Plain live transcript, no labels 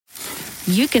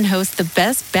you can host the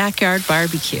best backyard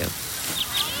barbecue.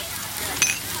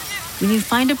 When you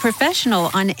find a professional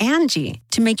on Angie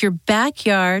to make your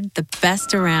backyard the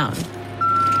best around.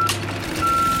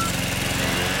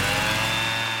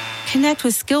 Connect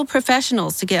with skilled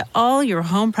professionals to get all your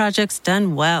home projects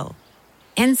done well.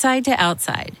 Inside to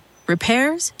outside,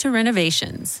 repairs to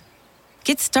renovations.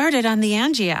 Get started on the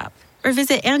Angie app or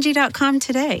visit Angie.com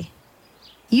today.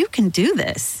 You can do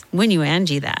this when you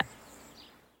Angie that.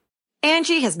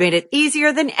 Angie has made it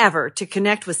easier than ever to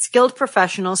connect with skilled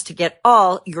professionals to get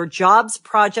all your jobs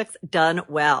projects done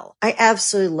well. I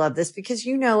absolutely love this because,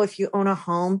 if you own a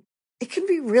home, it can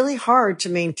be really hard to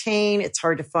maintain. It's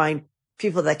hard to find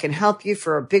people that can help you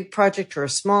for a big project or a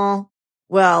small.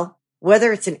 Well,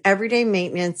 whether it's in everyday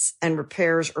maintenance and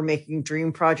repairs or making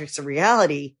dream projects a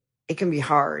reality, it can be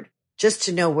hard just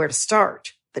to know where to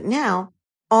start. But now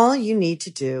all you need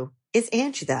to do is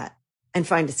Angie that and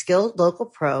find a skilled local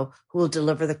pro who will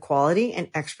deliver the quality and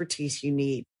expertise you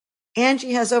need.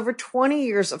 Angie has over 20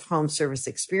 years of home service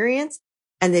experience,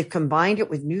 and they've combined it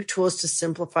with new tools to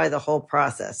simplify the whole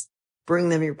process. Bring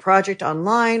them your project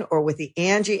online or with the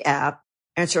Angie app,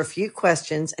 answer a few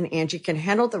questions, and Angie can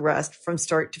handle the rest from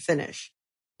start to finish.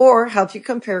 Or help you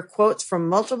compare quotes from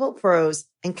multiple pros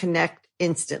and connect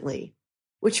instantly,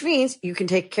 which means you can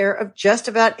take care of just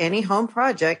about any home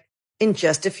project in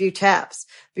just a few taps.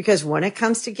 Because when it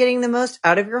comes to getting the most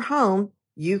out of your home,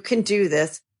 you can do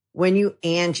this when you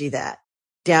Angie that.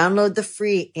 Download the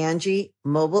free Angie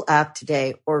mobile app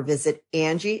today or visit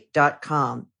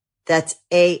Angie.com. That's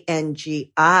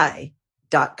ANGI.com.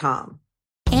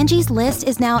 Angie's List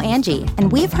is now Angie, and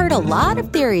we've heard a lot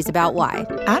of theories about why.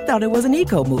 I thought it was an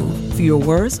eco move. Fewer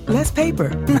words, less paper.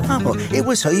 No, it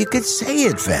was so you could say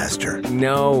it faster.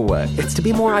 No, it's to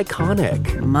be more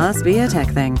iconic. Must be a tech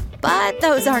thing. But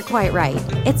those aren't quite right.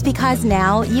 It's because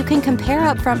now you can compare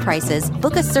upfront prices,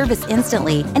 book a service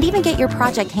instantly, and even get your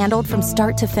project handled from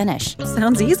start to finish.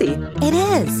 Sounds easy. It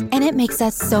is, and it makes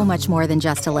us so much more than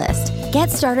just a list. Get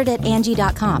started at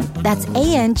Angie.com. That's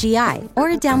ANGI, or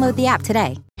download the app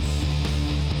today.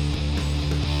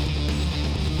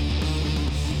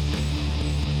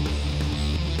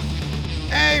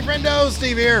 Hey, friendo,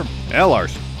 Steve here.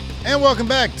 Lars. And welcome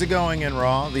back to Going in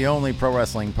Raw, the only pro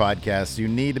wrestling podcast you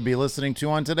need to be listening to.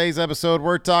 On today's episode,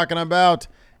 we're talking about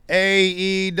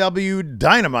AEW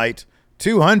Dynamite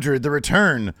 200, the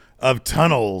return of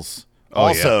Tunnels.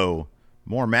 Also,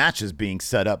 more matches being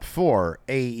set up for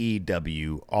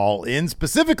AEW All In,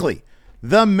 specifically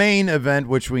the main event,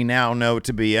 which we now know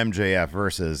to be MJF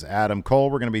versus Adam Cole.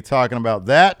 We're going to be talking about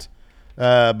that.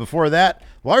 Before that,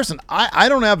 Larson, I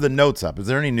don't have the notes up. Is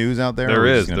there any news out there? There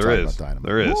is. So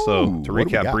Ooh, to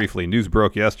recap briefly, news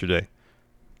broke yesterday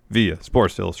via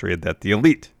Sports Illustrated that the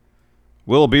Elite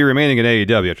will be remaining in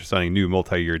AEW after signing new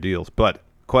multi-year deals. But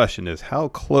the question is, how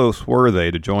close were they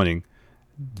to joining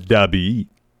WWE?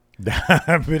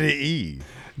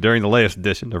 During the latest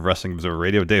edition of Wrestling Observer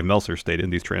Radio, Dave Meltzer stated,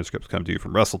 and these transcripts come to you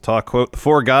from Wrestle Talk, quote, "The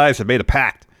four guys have made a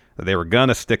pact that they were going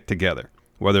to stick together,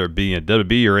 whether it be in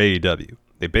WWE or AEW.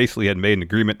 They basically had made an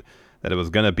agreement that it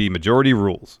was going to be majority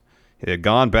rules. It had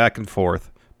gone back and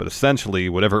forth, but essentially,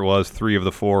 whatever it was, 3 of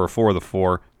the 4 or 4 of the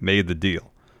 4 made the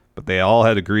deal. But they all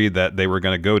had agreed that they were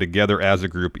going to go together as a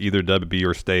group, either WWE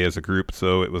or stay as a group,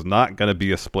 so it was not going to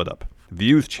be a split up.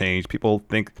 Views changed. People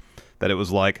think that it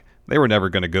was like they were never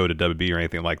going to go to WWE or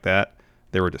anything like that.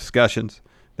 There were discussions.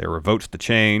 There were votes to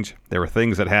change. There were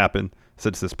things that happened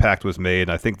since this pact was made.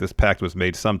 And I think this pact was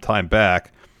made some time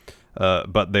back.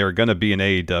 But they're going to be in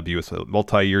AEW. It's a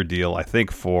multi-year deal, I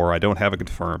think, I don't have it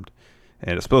confirmed.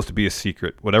 And it's supposed to be a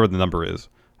secret, whatever the number is.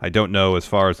 I don't know as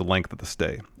far as the length of the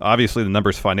stay. Obviously, the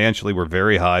numbers financially were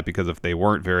very high, because if they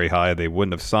weren't very high, they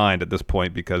wouldn't have signed at this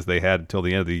point, because they had until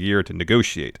the end of the year to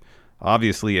negotiate.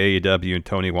 Obviously, AEW and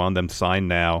Tony wanted them signed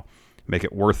now, make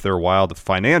it worth their while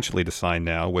financially to sign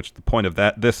now, which the point of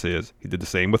this is, he did the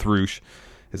same with Roosh,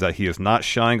 is that he is not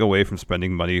shying away from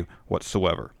spending money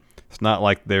whatsoever. It's not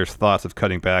like there's thoughts of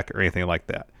cutting back or anything like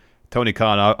that. Tony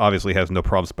Khan obviously has no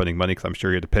problem spending money, because I'm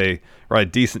sure he had to write a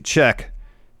decent check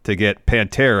to get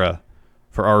Pantera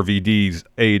for RVD's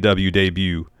AEW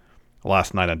debut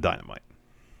last night on Dynamite.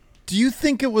 Do you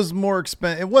think it was more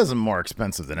expensive? It wasn't more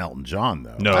expensive than Elton John,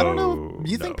 though. No. I don't know.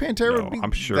 You think Pantera would be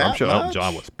I'm sure much? Elton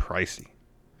John was pricey.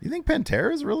 You think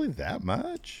Pantera is really that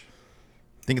much?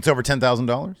 Think it's over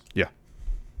 $10,000? Yeah.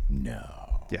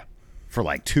 No. Yeah. For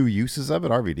like 2 uses of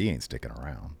it, RVD ain't sticking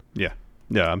around. Yeah.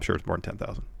 Yeah, I'm sure it's more than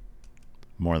 10,000.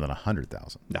 More than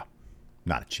 100,000. No.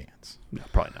 Not a chance. No,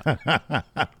 probably not.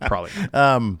 Probably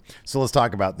not. So let's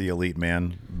talk about the Elite,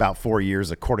 man. About 4 years,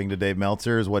 according to Dave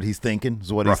Meltzer, is what he's thinking.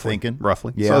 Is what Roughly, he's thinking.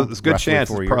 Roughly. Yeah, So it's a good roughly chance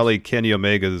 4 it's years. probably Kenny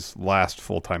Omega's last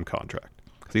full-time contract.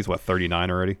 Because he's, 39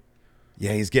 already?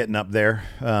 Yeah, he's getting up there.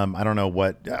 I don't know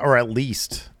what, or at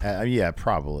least, yeah,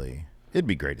 probably. It'd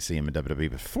be great to see him in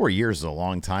WWE, but 4 years is a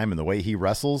long time, and the way he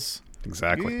wrestles.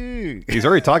 Exactly. Ew. He's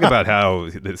already talking about how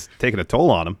it's taking a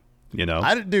toll on him. You know,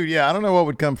 I don't know what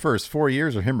would come first, 4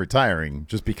 years or him retiring,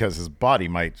 just because his body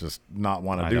might just not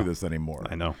want to do this anymore.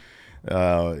 I know.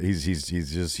 He's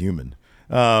just human.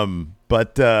 So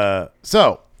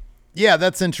yeah,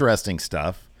 that's interesting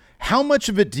stuff. How much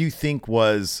of it do you think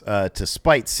was to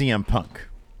spite CM Punk?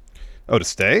 Oh, to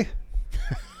stay?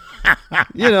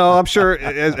 I'm sure,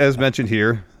 as mentioned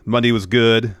here, Monday was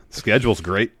good. Schedule's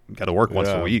great. Got to work once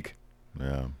a week.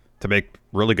 Yeah. To make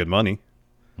really good money.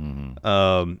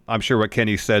 Mm-hmm. I'm sure what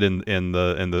Kenny said in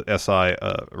the SI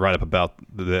write-up about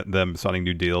them signing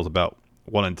new deals, about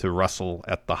wanting to wrestle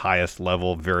at the highest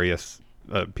level, various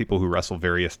people who wrestle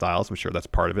various styles. I'm sure that's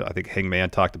part of it. I think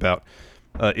Hangman talked about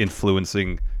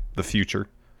influencing the future.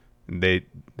 And they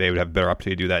would have a better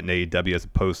opportunity to do that in AEW as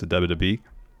opposed to WWE.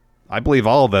 I believe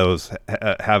all of those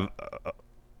have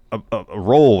a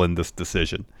role in this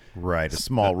decision. Right, a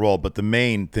small role, but the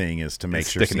main thing is to make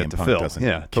sure CM Punk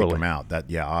doesn't kick him out.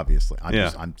 Obviously.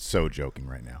 I'm so joking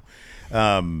right now.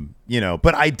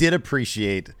 But I did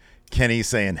appreciate Kenny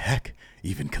saying, heck,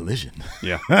 even Collision.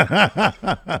 Yeah.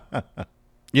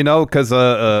 Because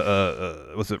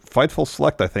was it Fightful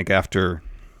Select, I think, after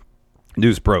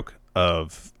news broke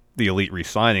of the Elite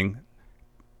re-signing,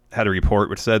 had a report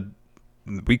which said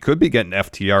we could be getting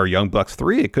FTR Young Bucks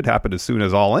 3. It could happen as soon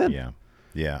as All In.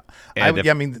 Yeah.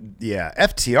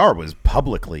 FTR was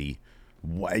publicly,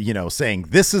 saying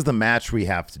this is the match we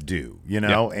have to do,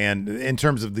 and in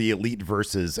terms of the Elite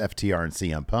versus FTR and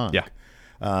CM Punk. Yeah.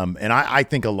 And I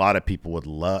think a lot of people would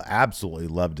absolutely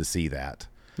love to see that.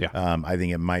 Yeah. I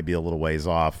think it might be a little ways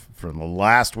off from the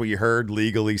last we heard,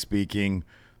 legally speaking.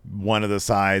 One of the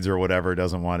sides or whatever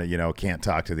doesn't want to, can't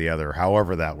talk to the other.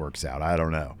 However that works out, I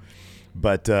don't know.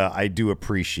 But I do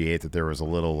appreciate that there was a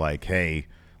little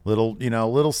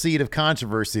little seed of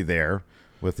controversy there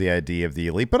with the idea of the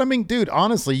Elite. But I mean, dude,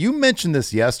 honestly, you mentioned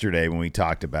this yesterday when we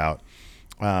talked about,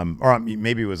 or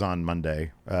maybe it was on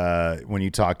Monday when you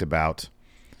talked about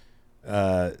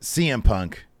CM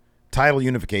Punk title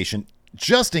unification.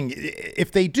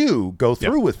 If they do go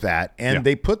through with that and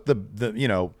they put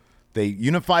they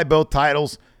unify both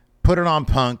titles, put it on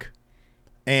Punk,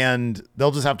 and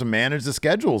they'll just have to manage the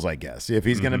schedules, I guess. If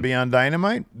he's going to be on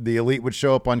Dynamite, the Elite would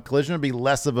show up on Collision. It'd be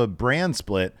less of a brand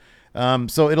split.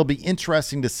 So it'll be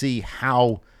interesting to see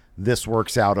how this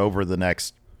works out over the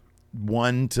next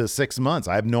 1 to 6 months.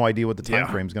 I have no idea what the time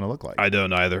frame is going to look like. I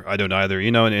don't either.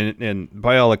 And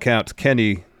by all accounts,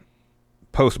 Kenny,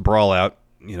 post-brawl out,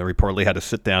 reportedly had to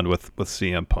sit down with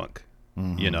CM Punk,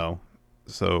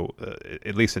 So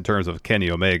at least in terms of Kenny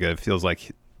Omega, it feels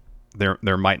like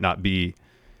there might not be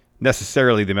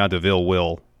necessarily the amount of ill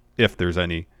will, if there's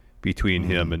any, between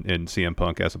him and CM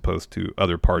Punk as opposed to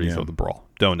other parties of the brawl.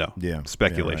 Don't know. Yeah.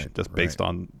 Speculation, based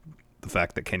on the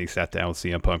fact that Kenny sat down with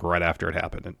CM Punk right after it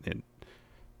happened and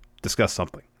discussed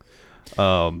something.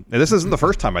 And this isn't the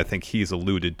first time I think he's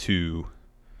alluded to.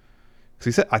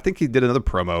 He said, I think he did another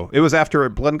promo. It was after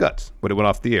Blood and Guts when it went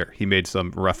off the air. He made some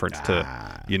reference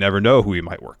to you never know who you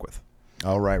might work with.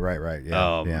 Oh, right.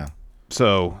 Yeah.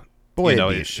 So, boy, it'd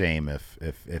be a shame if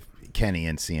Kenny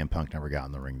and CM Punk never got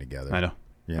in the ring together. I know.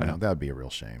 That would be a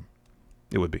real shame.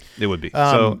 It would be.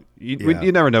 So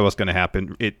you never know what's going to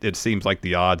happen. It seems like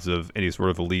the odds of any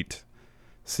sort of Elite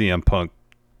CM Punk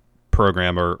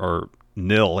program are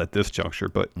nil at this juncture,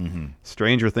 but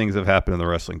stranger things have happened in the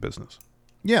wrestling business.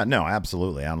 Yeah, no,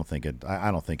 absolutely. I don't think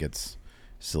it's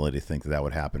silly to think that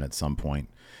would happen at some point.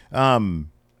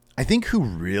 I think who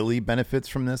really benefits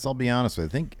from this, I'll be honest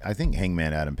with you, I think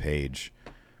Hangman Adam Page,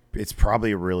 it's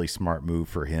probably a really smart move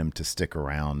for him to stick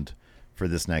around for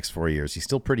this next 4 years. He's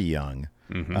still pretty young.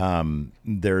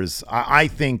 I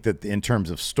think that in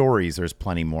terms of stories, there's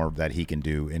plenty more that he can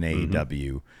do in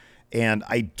AEW. And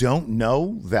I don't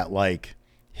know that like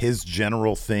his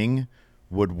general thing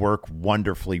would work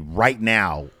wonderfully right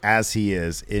now as he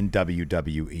is in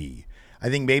WWE. I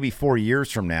think maybe 4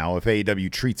 years from now, if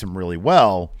AEW treats him really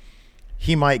well,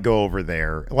 he might go over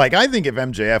there. Like, I think if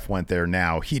MJF went there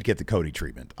now, he'd get the Cody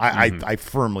treatment. I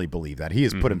firmly believe that. He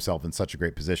has put himself in such a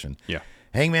great position. Yeah.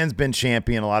 Hangman's been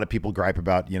champion. A lot of people gripe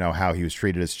about, how he was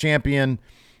treated as champion.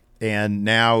 And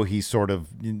now he's sort of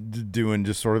doing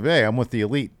just sort of, hey, I'm with the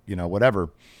Elite, whatever.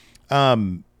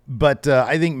 But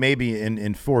I think maybe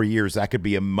in 4 years, that could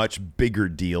be a much bigger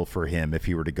deal for him if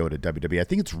he were to go to WWE. I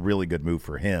think it's a really good move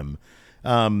for him.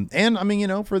 And I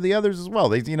mean, for the others as well.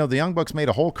 The Young Bucks made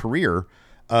a whole career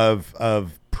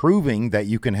of proving that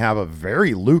you can have a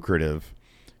very lucrative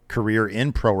career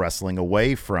in pro wrestling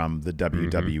away from the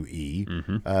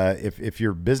WWE if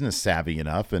you're business savvy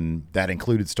enough, and that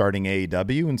included starting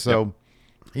AEW. And so,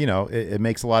 it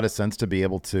makes a lot of sense to be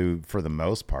able to, for the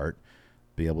most part,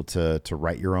 be able to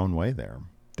write your own way there.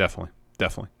 Definitely.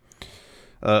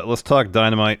 Let's talk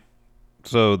Dynamite.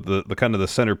 So the kind of the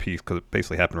centerpiece, because it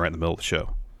basically happened right in the middle of the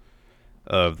show,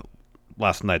 of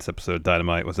last night's episode of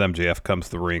Dynamite, was MJF comes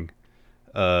to the ring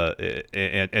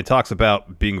and talks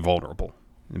about being vulnerable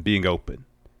and being open,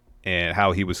 and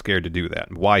how he was scared to do that,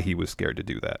 and why he was scared to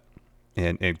do that,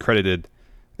 and credited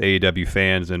the AEW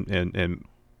fans and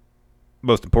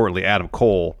most importantly Adam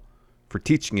Cole for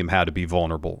teaching him how to be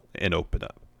vulnerable and open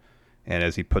up. And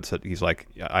as he puts it, he's like,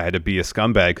 I had to be a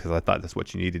scumbag because I thought that's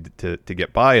what you needed to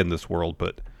get by in this world,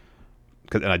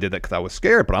 and I did that because I was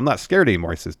scared, but I'm not scared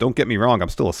anymore. He says, don't get me wrong, I'm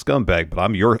still a scumbag, but I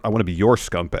want to be your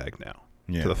scumbag now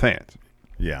to the fans.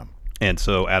 Yeah. And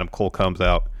so Adam Cole comes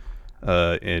out,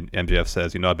 and MJF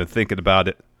says, I've been thinking about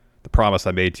it. The promise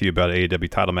I made to you about an AEW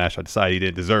title match, I decided you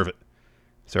didn't deserve it.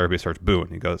 So everybody starts booing.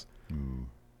 He goes,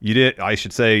 I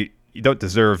should say, you don't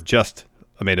deserve just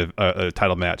a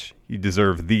title match. You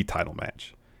deserve the title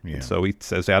match. Yeah. And so he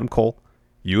says, Adam Cole,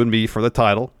 you and me for the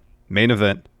title, main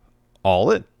event, all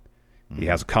in. He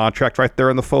has a contract right there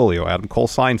in the folio. Adam Cole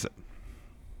signs it.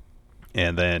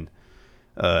 And then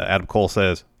Adam Cole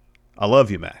says, I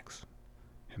love you, Max.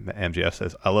 And MJF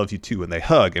says, I love you too. And they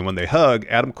hug. And when they hug,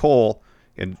 Adam Cole,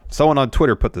 and someone on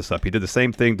Twitter put this up, he did the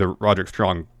same thing to Roderick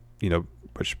Strong,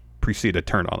 which preceded a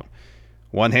turn on him.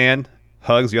 One hand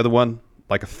hugs, the other one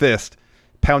like a fist,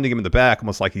 pounding him in the back,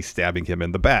 almost like he's stabbing him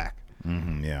in the back.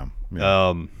 Yeah.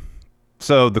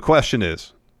 So the question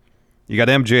is, you got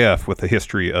MJF with a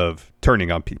history of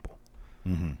turning on people.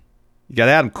 You got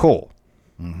Adam Cole,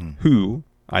 who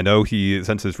I know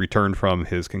since his return from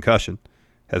his concussion,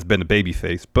 has been a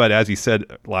babyface. But as he said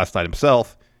last night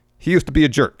himself, he used to be a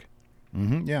jerk.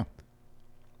 Yeah.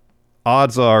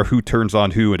 Odds are, who turns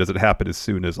on who, and does it happen as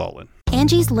soon as All In?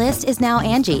 Angie's List is now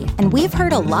Angie, and we've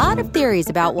heard a lot of theories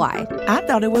about why. I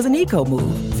thought it was an eco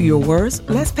move. Fewer words,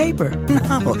 less paper.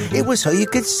 No, it was so you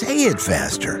could say it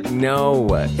faster. No,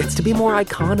 it's to be more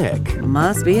iconic.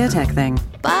 Must be a tech thing.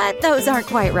 But those aren't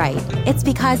quite right. It's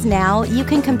because now you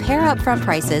can compare upfront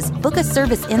prices, book a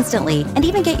service instantly, and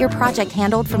even get your project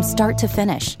handled from start to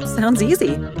finish. Sounds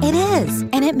easy. It is,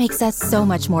 and it makes us so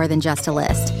much more than just a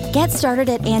list. Get started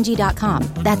at Angie.com.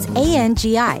 That's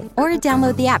ANGI, or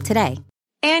download the app today.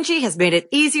 Angie has made it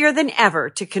easier than ever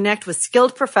to connect with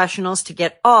skilled professionals to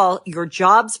get all your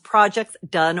jobs projects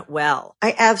done well.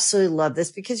 I absolutely love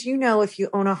this because, if you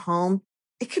own a home,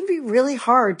 it can be really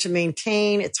hard to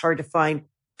maintain. It's hard to find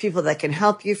people that can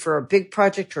help you for a big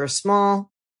project or a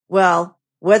small. Well,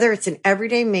 whether it's in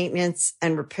everyday maintenance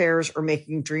and repairs or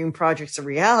making dream projects a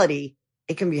reality,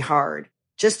 it can be hard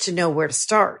just to know where to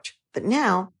start. But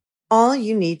now all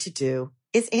you need to do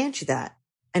is Angie that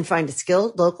and find a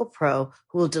skilled local pro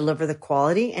who will deliver the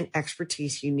quality and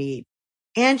expertise you need.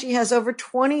 Angie has over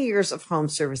 20 years of home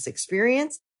service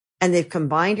experience, and they've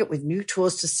combined it with new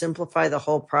tools to simplify the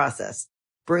whole process.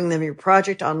 Bring them your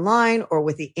project online or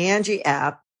with the Angie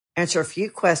app, answer a few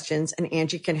questions, and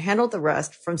Angie can handle the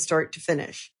rest from start to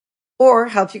finish. Or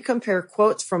help you compare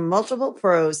quotes from multiple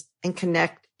pros and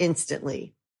connect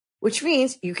instantly, which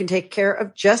means you can take care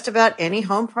of just about any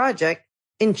home project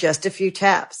in just a few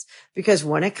taps. Because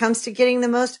when it comes to getting the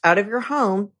most out of your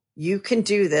home, you can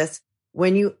do this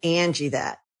when you Angie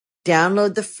that.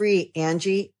 Download the free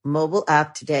Angie mobile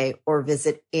app today or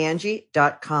visit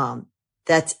Angie.com.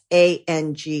 That's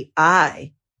ANGI.com.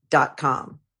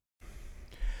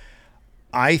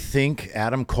 I think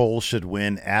Adam Cole should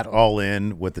win at All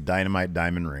In with the Dynamite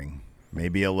Diamond Ring.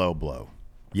 Maybe a low blow.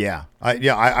 Yeah.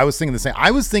 I was thinking the same.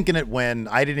 I was thinking it when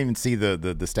I didn't even see the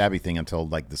stabby thing until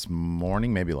like this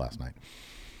morning, maybe last night.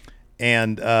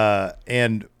 And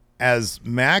as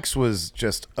Max was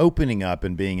just opening up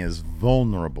and being as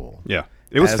vulnerable. Yeah.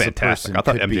 It was fantastic. I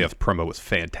thought MJF's promo was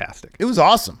fantastic. It was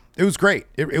awesome. It was great.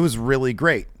 It was really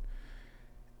great.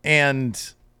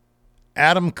 And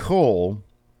Adam Cole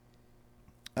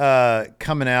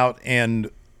coming out, and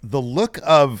the look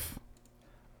of,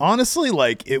 honestly,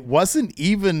 like, it wasn't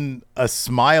even a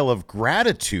smile of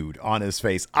gratitude on his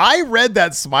face. I read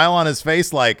that smile on his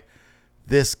face like,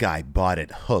 this guy bought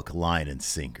it hook, line, and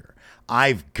sinker.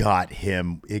 I've got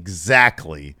him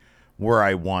exactly where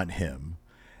I want him.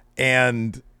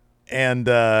 And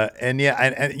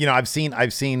you know, I've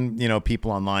seen you know,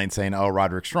 people online saying, oh,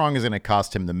 Roderick Strong is going to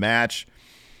cost him the match.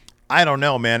 I don't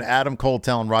know, man. Adam Cole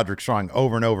telling Roderick Strong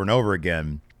over and over and over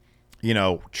again, you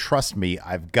know, trust me,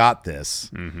 I've got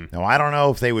this. Now, I don't know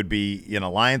if they would be in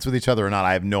alliance with each other or not.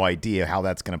 I have no idea how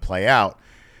that's going to play out.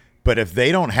 But if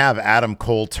they don't have Adam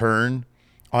Cole turn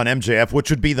on MJF, which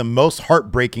would be the most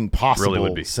heartbreaking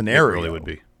possible scenario. It really would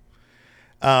be.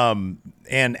 And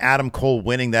Adam Cole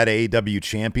winning that AEW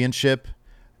championship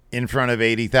in front of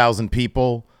 80,000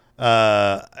 people,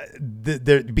 because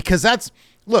that's,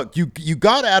 look, you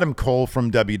got Adam Cole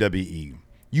from WWE.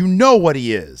 You know what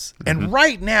he is. And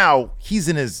right now, he's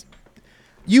in his,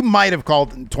 you might have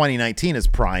called 2019 his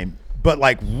prime, but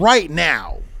like right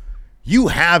now, you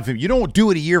have him. You don't do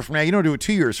it a year from now. You don't do it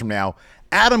 2 years from now.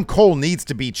 Adam Cole needs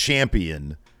to be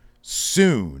champion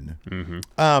soon.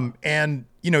 And,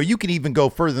 you know, you can even go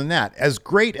further than that. As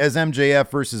great as MJF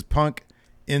versus Punk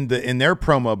in their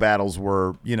promo battles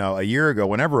were, you know, a year ago,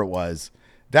 whenever it was,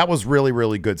 that was really,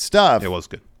 really good stuff. It was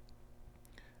good.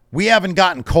 We haven't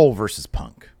gotten Cole versus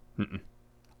Punk.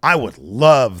 I would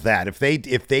love that if they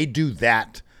do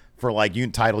that for like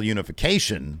title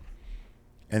unification,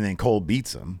 and then Cole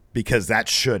beats him, because that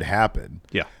should happen.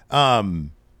 Yeah.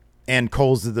 And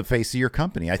Cole's the face of your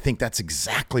company. I think that's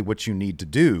exactly what you need to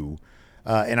do.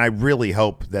 And I really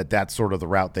hope that that's sort of the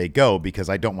route they go, because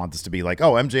I don't want this to be like,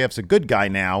 oh, MJF's a good guy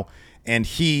now, and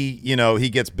he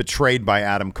gets betrayed by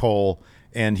Adam Cole,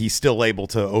 and he's still able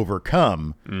to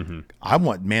overcome.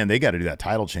 They got to do that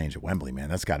title change at Wembley, man.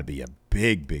 That's got to be a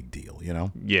big, big deal, you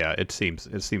know? Yeah, it seems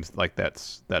like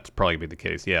that's probably gonna be the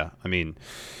case. Yeah, I mean,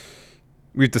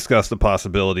 we've discussed the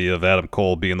possibility of Adam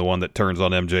Cole being the one that turns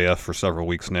on MJF for several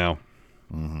weeks now.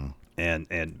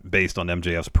 And based on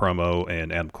MJF's promo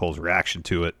and Adam Cole's reaction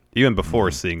to it, even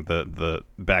before seeing the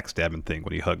backstabbing thing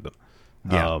when he hugged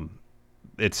him,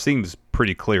 it seems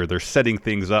pretty clear they're setting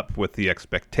things up with the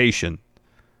expectation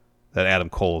that Adam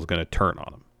Cole is going to turn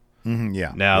on him.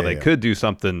 Now, they could do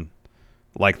something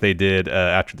like they did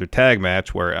after their tag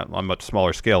match, where on a much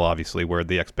smaller scale, obviously, where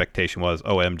the expectation was,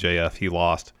 oh, MJF, he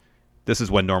lost. This is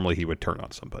when normally he would turn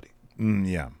on somebody.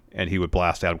 And he would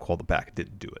blast Adam Cole in the back. It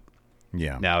didn't do it.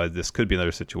 Now, this could be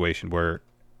another situation where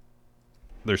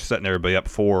they're setting everybody up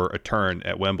for a turn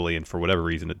at Wembley, and for whatever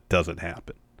reason, it doesn't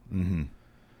happen.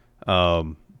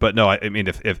 But no, I mean,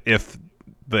 if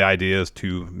the idea is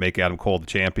to make Adam Cole the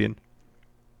champion,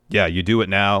 yeah, you do it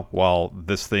now while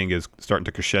this thing is starting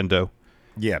to crescendo.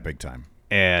 Yeah, big time.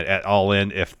 And at All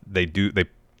In, if they do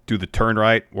the turn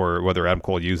right, or whether Adam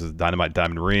Cole uses the Dynamite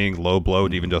Diamond Ring, low blow,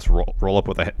 and even just roll up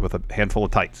with a handful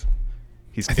of tights.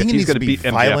 I think he needs to be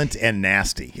violent and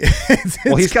nasty.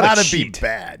 Well, he's got to be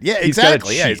bad. Yeah,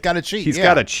 exactly. He's got to cheat. He's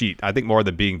got to cheat. I think more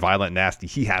than being violent and nasty,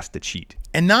 he has to cheat.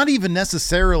 And not even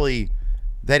necessarily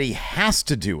that he has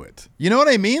to do it. You know what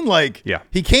I mean? Like,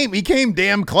 he came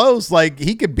damn close. Like,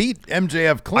 he could beat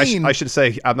MJF clean. I should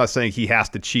say, I'm not saying he has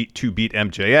to cheat to beat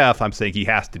MJF. I'm saying he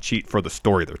has to cheat for the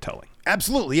story they're telling.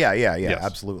 Absolutely. Yeah. Yes.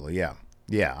 Absolutely.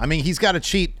 Yeah. I mean, he's got to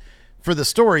cheat for the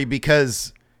story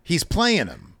because he's playing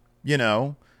him. You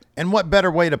know, and what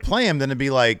better way to play him than to be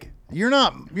like, you're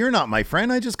not my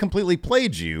friend. I just completely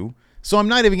played you, so I'm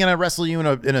not even going to wrestle you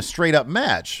in a straight up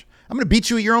match. I'm going to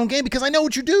beat you at your own game because I know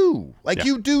what you do. Like,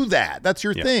 you do that. That's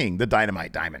your thing. The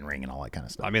Dynamite Diamond Ring and all that kind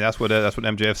of stuff. I mean, that's what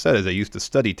MJF said, is they used to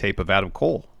study tape of Adam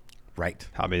Cole. Right.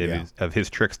 How many of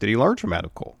his tricks did he learn from Adam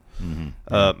Cole?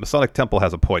 Masonic Temple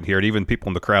has a point here, and even people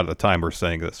in the crowd at the time were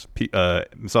saying this.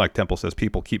 Masonic Temple says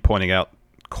people keep pointing out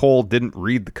Cole didn't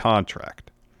read the contract.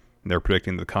 And they're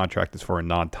predicting the contract is for a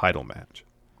non-title match.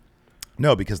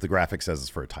 No, because the graphic says it's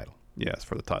for a title. Yeah, it's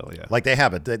for the title. Yeah, like they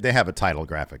have a title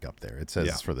graphic up there. It says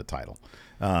it's for the title.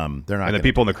 They're not. And the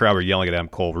people in the crowd were yelling at Adam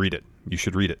Cole, "Read it. You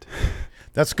should read it."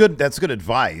 That's good. That's good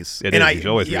advice. You should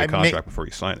always read a contract before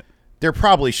you sign it. There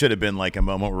probably should have been like a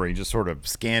moment where he just sort of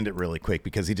scanned it really quick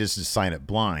because he just signed it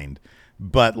blind.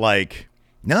 But like.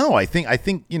 No, I think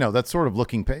that's sort of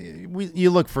looking. You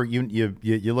look for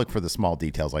you look for the small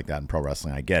details like that in pro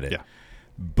wrestling. I get it,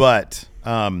 but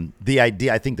the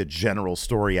idea, I think the general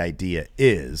story idea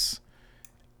is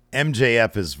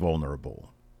MJF is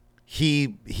vulnerable.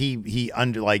 He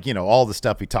under all the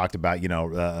stuff we talked about.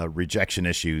 Rejection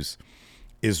issues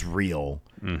is real,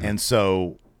 and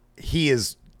so he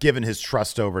is giving his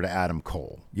trust over to Adam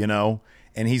Cole.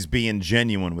 And he's being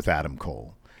genuine with Adam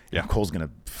Cole. Yeah, Cole's gonna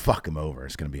fuck him over.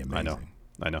 It's gonna be amazing.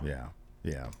 I know.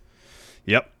 Yeah.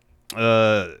 Yep.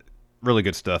 Really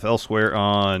good stuff. Elsewhere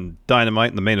on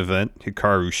Dynamite in the main event,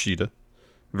 Hikaru Shida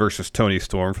versus Toni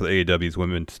Storm for the AEW's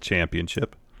Women's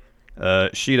Championship.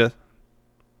 Shida,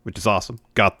 which is awesome,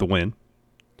 got the win.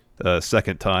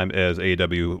 second time as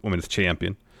AEW Women's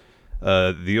Champion.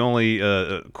 The only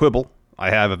quibble I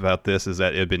have about this is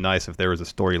that it'd be nice if there was a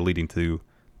story leading to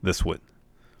this win.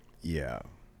 Yeah.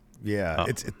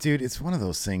 Dude, it's one of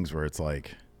those things where it's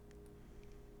like,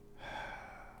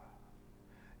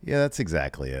 yeah, that's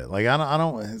exactly it. Like, I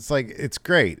don't. It's like, it's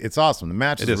great. It's awesome. The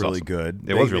match is really awesome. good.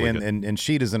 It was really good. And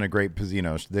Sheeta's in a great position. You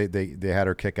know, they had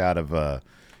her kick out of,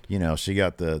 you know, she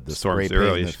got the Storm spray Zero.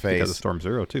 paint in the face. She got the Storm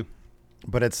Zero too.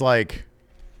 But it's like,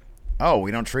 oh,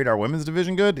 we don't treat our women's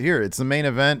division good? Here, it's the main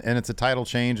event, and it's a title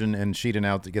change, and Sheeta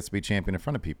now gets to be champion in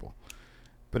front of people.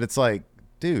 But it's like,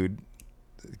 dude,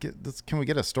 can we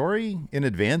get a story in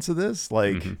advance of this?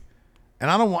 Like, and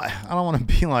I don't want to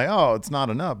be like, oh, it's not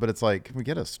enough. But it's like, can we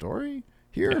get a story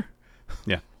here?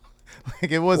 Yeah.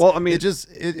 Like it was. Well, I mean, it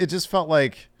just felt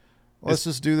like, let's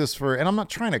just do this for. And I'm not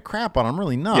trying to crap on. I'm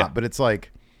really not. Yeah. But it's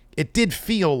like, it did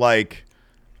feel like,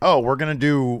 oh, we're gonna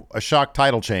do a shock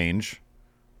title change,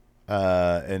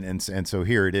 and so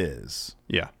here it is.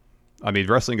 Yeah, I mean,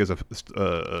 wrestling is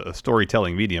a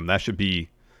storytelling medium. That should be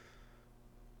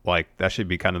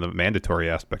kind of the mandatory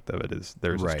aspect of it. Is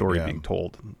there's a story being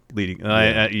told leading.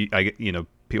 I you know,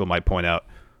 people might point out,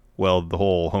 well, the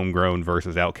whole homegrown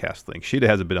versus outcast thing. Sheeta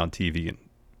hasn't been on TV in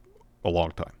a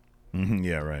long time. Mm-hmm,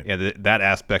 yeah, right. And that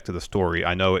aspect of the story,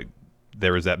 I know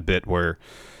there was that bit where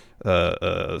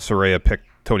Saraya picked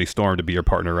Toni Storm to be your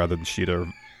partner rather than Sheeta,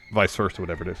 or vice versa,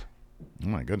 whatever it is. Oh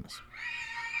my goodness.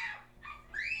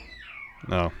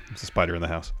 No, it's a spider in the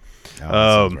house.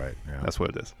 Oh, that's right. Yeah. That's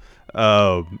what it is.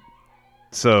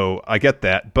 So I get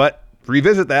that, but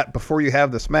revisit that before you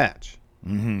have this match.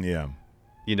 Mm-hmm, yeah.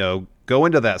 You know, go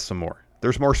into that some more.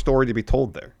 There's more story to be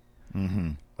told there.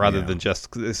 Mm-hmm. Rather than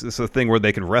just, this is a thing where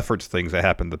they can reference things that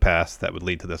happened in the past that would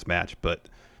lead to this match, but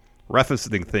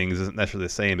referencing things isn't necessarily the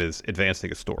same as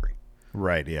advancing a story.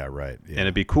 Right, yeah, right. Yeah. And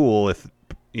it'd be cool if,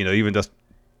 you know, even just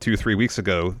 2-3 weeks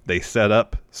ago, they set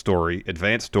up story,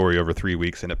 advanced story over 3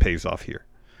 weeks, and it pays off here.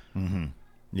 Mm-hmm.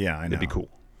 Yeah, I know. It'd be cool.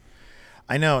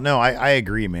 I know. No, I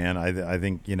agree, man. I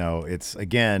think, you know, it's,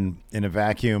 again, in a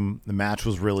vacuum, the match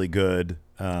was really good.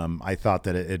 I thought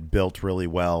that it built really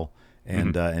well.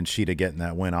 And Sheeta getting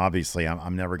that win, obviously,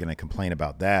 I'm never going to complain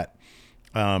about that.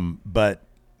 But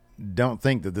don't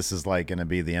think that this is like going to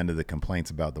be the end of the complaints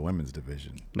about the women's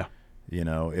division. No. You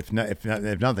know, if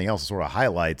nothing else, it sort of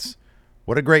highlights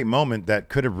what a great moment that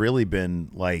could have really been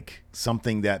like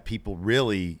something that people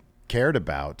really cared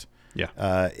about.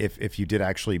 Yeah. If you did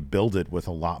actually build it with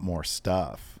a lot more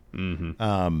stuff.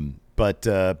 Mm-hmm. But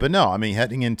no, I mean,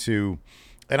 heading into,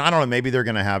 and I don't know, maybe they're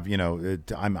going to have, you know,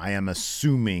 I am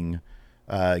assuming,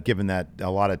 given that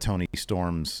a lot of Toni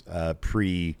Storm's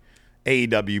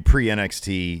pre-AEW,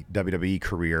 pre-NXT, WWE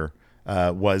career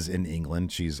was in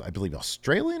England. She's, I believe,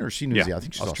 Australian, or she New Zealand. I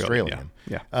think she's Australian.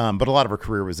 Yeah. But a lot of her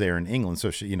career was there in England,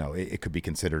 so she, you know, it could be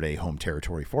considered a home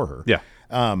territory for her. Yeah.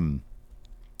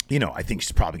 You know, I think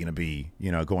she's probably going to be,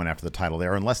 you know, going after the title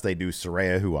there, unless they do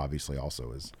Saraya, who obviously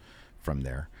also is from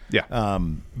there. Yeah.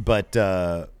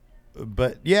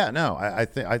 But yeah, no, I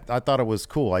thought it was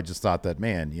cool. I just thought that,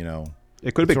 man, you know,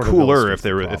 it could have been cooler if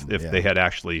they had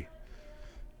actually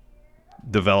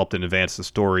developed and advanced the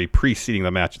story preceding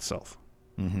the match itself.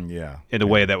 Mm-hmm, yeah. In a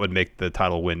way that would make the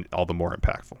title win all the more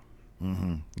impactful.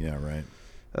 Mm-hmm. Yeah, right.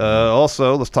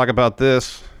 Also, let's talk about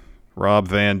this. Rob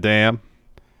Van Dam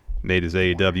made his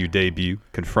AEW debut,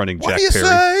 confronting Jack Perry.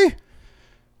 Say?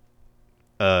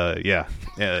 Yeah.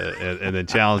 And then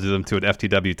challenges him to an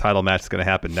FTW title match that's going to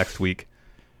happen next week.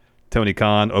 Tony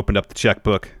Khan opened up the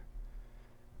checkbook,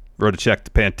 wrote a check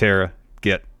to Pantera,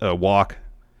 get a walk.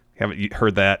 Haven't you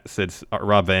heard that since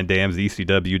Rob Van Dam's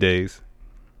ECW days?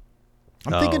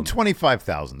 I'm thinking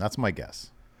 25,000. That's my guess.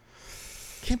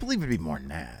 Can't believe it'd be more than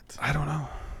that. I don't know.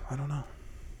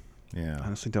 Yeah. I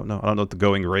honestly don't know. I don't know what the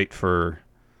going rate for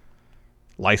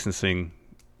licensing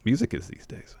music is these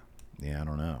days. Yeah, I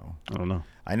don't know.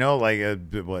 I know, like,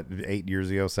 8 years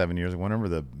ago, 7 years ago, whenever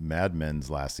the Mad Men's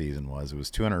last season was, it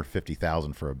was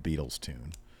 $250,000 for a Beatles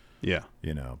tune. Yeah.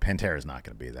 You know, Pantera's not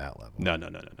going to be that level. No.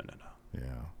 Yeah.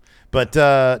 But,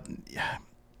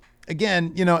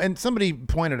 again, you know, and somebody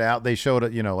pointed out, they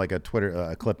showed, you know, like a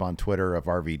clip on Twitter of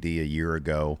RVD a year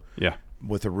ago. Yeah.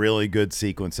 With a really good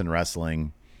sequence in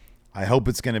wrestling. I hope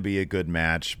it's going to be a good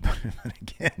match. But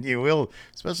again, you will,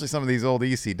 especially some of these old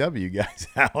ECW guys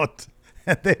out.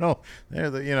 They don't,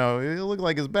 you know, it look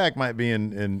like his back might be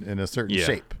in a certain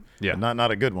shape. Yeah.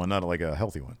 Not a good one, not like a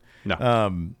healthy one.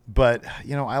 No. But,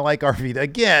 you know, I like RVD.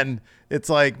 Again, it's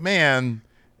like, man,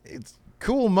 it's a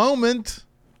cool moment.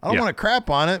 I don't want to crap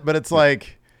on it, but it's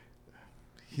like,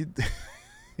 you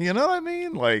know what I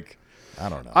mean? Like, I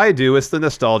don't know. I do. It's the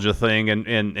nostalgia thing,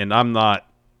 and I'm not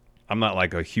I'm not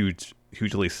like a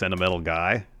hugely sentimental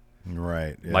guy.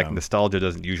 Right. Yeah. Like nostalgia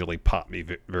doesn't usually pop me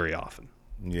very often.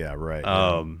 Yeah. Right.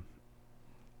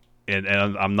 And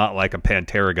I'm not like a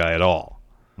Pantera guy at all.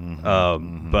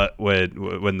 But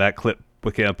when that clip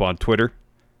came up on Twitter,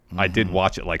 I did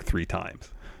watch it like 3 times.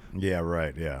 Yeah.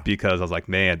 Right. Yeah. Because I was like,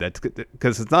 man, that's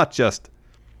because it's not just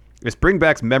it's bring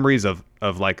back memories of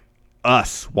like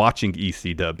us watching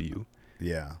ECW.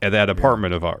 Yeah. At that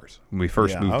apartment of ours when we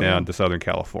first moved down to Southern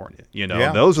California.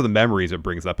 Those are the memories it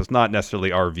brings up. It's not necessarily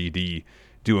RVD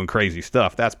doing crazy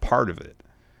stuff. That's part of it.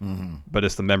 But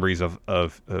it's the memories of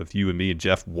you and me and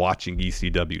Jeff watching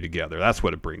ECW together. That's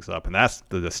what it brings up. And that's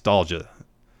the nostalgia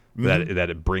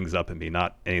that it brings up in me,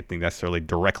 not anything necessarily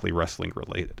directly wrestling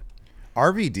related.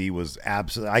 RVD was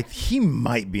absolutely, he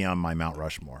might be on my Mount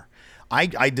Rushmore.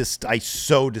 I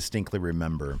so distinctly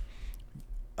remember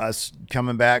us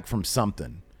coming back from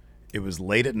something. It was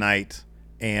late at night,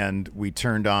 and we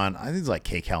turned on, I think it was like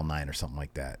KCAL 9 or something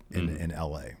like that in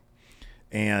LA.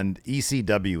 And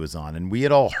ECW was on, and we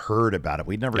had all heard about it.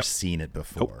 We'd never seen it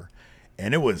before.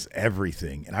 And it was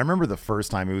everything. And I remember the first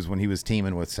time, it was when he was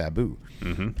teaming with Sabu.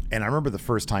 And I remember the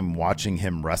first time watching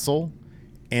him wrestle,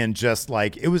 and just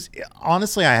like, it was,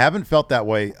 honestly, I haven't felt that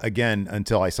way again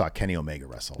until I saw Kenny Omega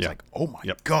wrestle. I was like, oh my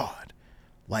God.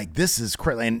 Like, this is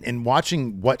crazy. And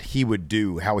watching what he would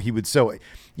do, how he would, so,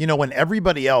 when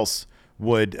everybody else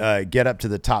would get up to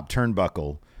the top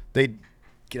turnbuckle, they'd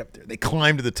get up there. They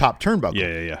climbed to the top turnbuckle.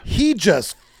 Yeah. He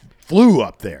just flew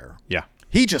up there. Yeah.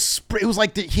 He just, it was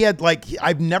like he had, like,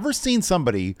 I've never seen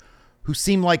somebody who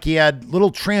seemed like he had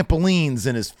little trampolines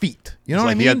in his feet. You know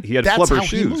what I mean? He had flubber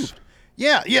shoes.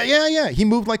 Yeah. He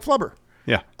moved like flubber.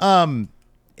 Yeah.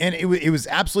 And it was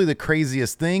absolutely the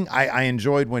craziest thing. I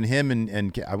enjoyed when him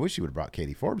and I wish he would have brought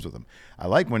Katie Forbes with him. I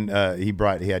like when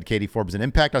he had Katie Forbes and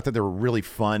Impact. I thought they were a really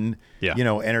fun,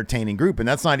 entertaining group. And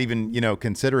that's not even,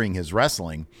 considering his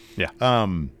wrestling. Yeah.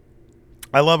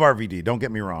 I love RVD. Don't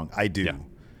get me wrong. I do.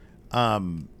 Yeah.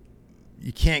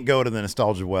 You can't go to the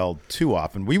nostalgia well too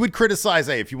often. We would criticize,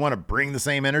 hey, if you want to bring the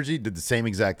same energy, did the same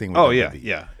exact thing with WWE.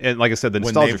 Yeah. And like I said, the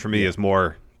nostalgia for me is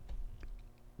more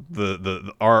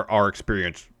our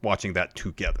experience watching that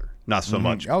together, not so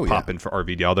much popping for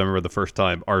RVD. I'll remember the first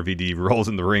time RVD rolls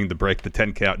in the ring to break the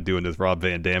 10 count and doing his Rob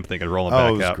Van Dam thing and rolling back out.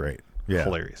 It was great. Yeah.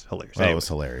 Hilarious. It was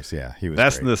hilarious. Yeah, he was.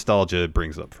 That's great. the nostalgia it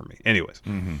brings up for me. Anyways,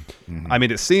 I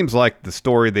mean, it seems like the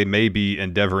story they may be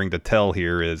endeavoring to tell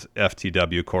here is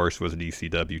FTW, of course, was an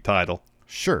ECW title.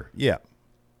 Sure. Yeah.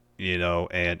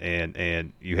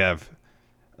 And you have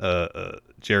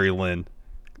Jerry Lynn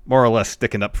more or less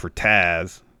sticking up for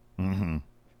Taz.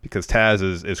 Because Taz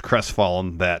is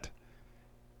crestfallen that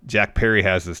Jack Perry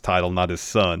has his title, not his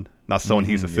son, not someone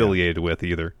he's affiliated with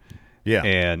either. Yeah,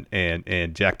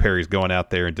 and Jack Perry's going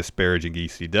out there and disparaging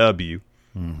ECW.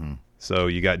 So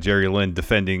you got Jerry Lynn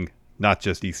defending not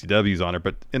just ECW's honor,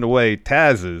 but in a way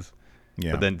Taz's.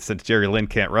 Yeah. But then since Jerry Lynn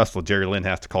can't wrestle, Jerry Lynn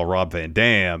has to call Rob Van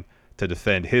Dam to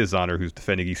defend his honor, who's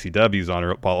defending ECW's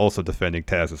honor while also defending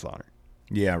Taz's honor.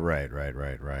 Yeah, right.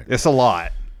 It's a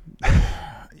lot.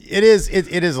 It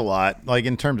is a lot. Like,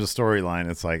 in terms of storyline,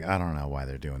 it's like, I don't know why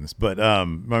they're doing this, but I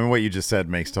mean, what you just said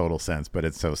makes total sense, but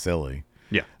it's so silly.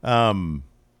 Yeah.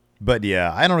 But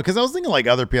yeah, I don't know, because I was thinking like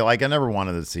other people. Like, I don't want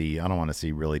to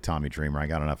see really Tommy Dreamer. I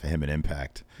got enough of him at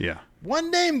Impact. Yeah.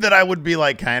 One name that I would be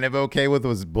like kind of okay with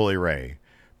was Bully Ray,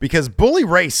 because Bully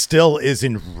Ray still is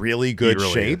in really good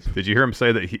shape. Is. Did you hear him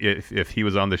say that if he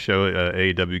was on the show,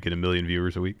 AEW get 1 million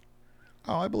viewers a week?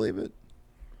 Oh, I believe it.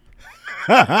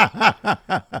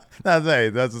 That's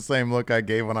the same look I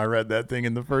gave when I read that thing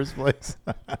in the first place.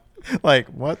 Like,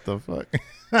 what the fuck?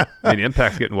 I mean,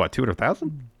 Impact's getting what,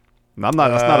 200,000? That's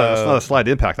not a slight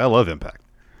Impact. I love Impact.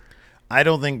 I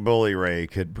don't think Bully Ray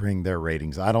could bring their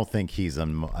ratings. I don't think he's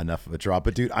enough of a draw.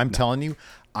 But dude, I'm telling you,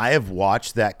 I have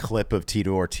watched that clip of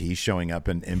Tito Ortiz showing up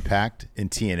in Impact in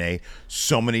TNA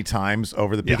so many times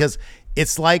because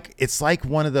it's like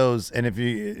one of those. And if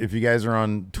you guys are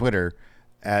on Twitter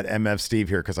at MF Steve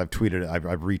here, because I've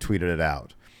retweeted it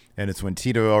out, and it's when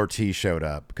Tito Ortiz showed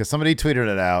up, because somebody tweeted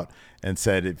it out and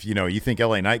said, if you think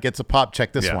LA Knight gets a pop,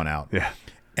 check this one out. Yeah,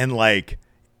 and like,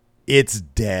 it's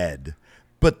dead.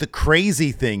 But the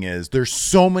crazy thing is, there's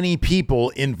so many people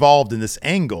involved in this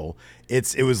angle.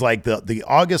 It was like the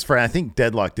August 1st. I think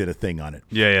Deadlock did a thing on it.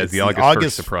 Yeah, it's the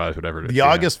August 1st surprise, whatever it is. The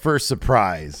August 1st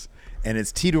surprise. And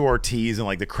it's Tito Ortiz, and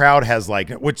like the crowd has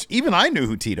like, which even I knew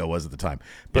who Tito was at the time,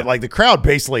 but like the crowd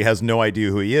basically has no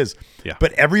idea who he is. Yeah.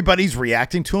 But everybody's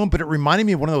reacting to him. But it reminded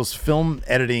me of one of those film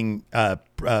editing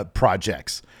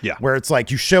projects. Yeah. Where it's like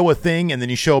you show a thing and then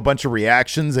you show a bunch of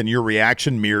reactions, and your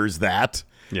reaction mirrors that.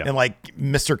 Yeah. And like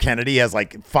Mr. Kennedy has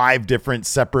like 5 different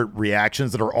separate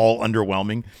reactions that are all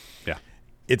underwhelming. Yeah.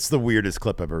 It's the weirdest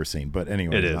clip I've ever seen. But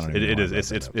anyway, It is. It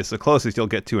is. It's the closest you'll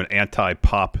get to an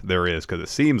anti-pop there is, because it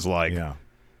seems like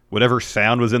whatever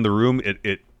sound was in the room,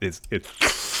 it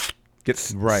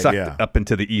gets sucked up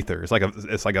into the ether. It's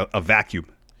like a vacuum.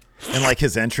 And like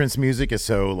his entrance music is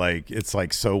so like it's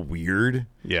like so weird.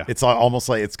 Yeah. It's almost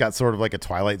like it's got sort of like a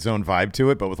Twilight Zone vibe to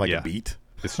it, but with like a beat.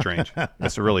 It's strange.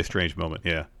 It's a really strange moment.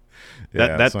 Yeah.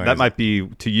 Yeah, That might be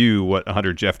to you what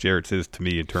 100 Jeff Jarrett's is to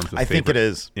me in terms of I think it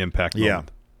is impact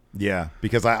moment. Yeah,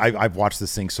 because I've watched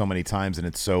this thing so many times and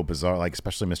it's so bizarre. Like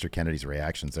especially Mr. Kennedy's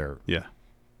reactions, they're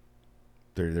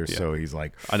so he's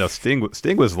like, I know Sting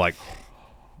was like,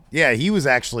 yeah, he was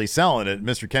actually selling it.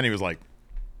 Mr. Kennedy was like,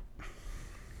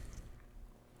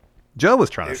 Joe was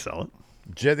trying to sell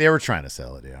it. They were trying to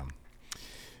sell it,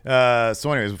 yeah.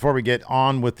 So anyways, before we get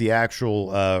on with the actual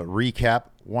recap,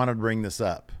 wanted to bring this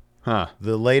up.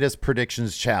 The latest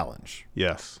predictions challenge.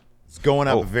 Yes. It's going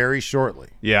up very shortly.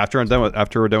 Yeah, after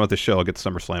we're done with the show, I'll get the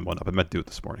SummerSlam one up. I meant to do it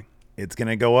this morning. It's going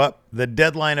to go up. The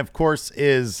deadline, of course,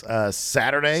 is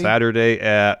Saturday. Saturday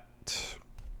at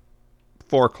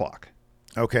 4 o'clock.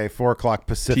 Okay, 4 o'clock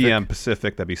Pacific. PM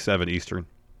Pacific, that'd be 7 Eastern.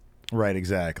 Right,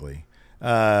 exactly.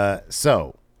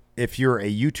 So if you're a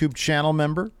YouTube channel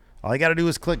member, all you got to do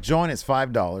is click join. It's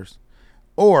 $5.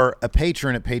 Or a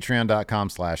patron at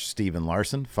patreon.com/Steven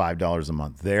Larson, $5 a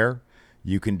month there.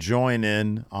 You can join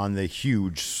in on the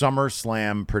huge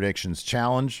SummerSlam Predictions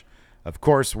Challenge. Of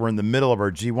course, we're in the middle of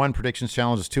our G1 Predictions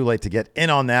Challenge. It's too late to get in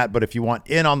on that, but if you want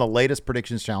in on the latest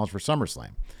Predictions Challenge for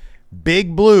SummerSlam,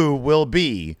 Big Blue will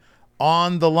be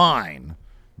on the line.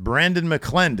 Brendan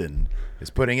McClendon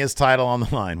is putting his title on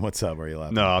the line. What's up? Are you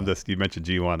laughing? No, you mentioned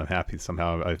G1. I'm happy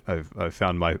somehow I've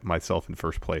found myself in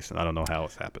first place, and I don't know how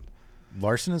it's happened.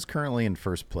 Larson is currently in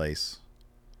first place.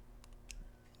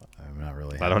 I'm not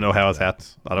really. I don't know how it's happened.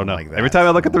 I don't know. Like Every time I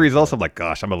look at the results, I'm like,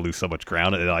 gosh, I'm going to lose so much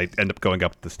ground, and I end up going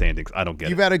up the standings. I don't get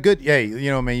You've it. had a good,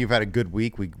 man, you've had a good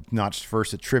week. We notched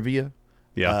first at trivia.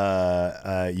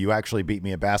 Yeah. You actually beat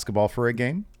me at basketball for a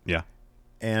game. Yeah.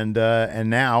 And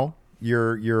now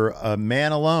you're a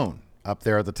man alone up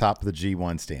there at the top of the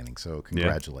G1 standing. So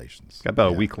congratulations. Got about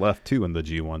a week left too in the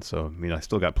G1, so I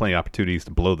still got plenty of opportunities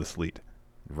to blow this lead.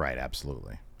 Right,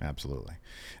 absolutely.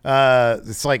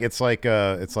 It's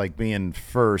like being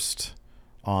first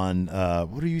on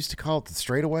what do you used to call it, the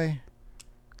straightaway?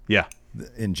 Yeah.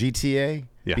 In GTA,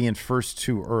 being first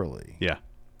too early. Yeah.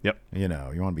 Yep. You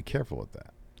want to be careful with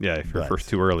that. Yeah, if you're first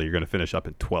too early, you're going to finish up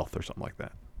in 12th or something like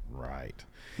that. Right.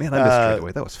 Man, I missed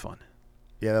straightaway. That was fun.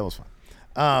 Yeah, that was fun.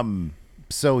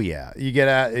 So yeah, you get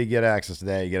access to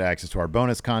that. You get access to our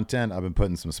bonus content. I've been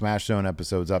putting some Smash Zone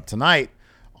episodes up tonight.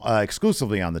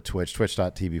 Exclusively on the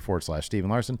twitch.tv/Steven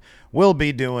Larson. We'll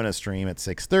be doing a stream at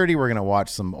 6:30. We're going to watch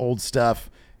some old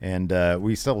stuff, and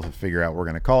we still have to figure out what we're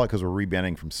going to call it because we're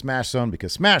rebranding from Smash Zone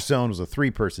because Smash Zone was a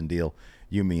 3-person deal,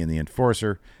 you, me, and the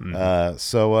Enforcer. Mm-hmm.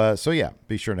 So yeah,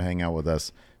 be sure to hang out with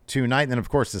us tonight. And then, of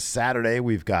course, this Saturday,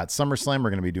 we've got SummerSlam. We're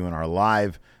going to be doing our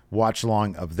live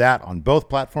watch-along of that on both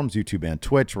platforms, YouTube and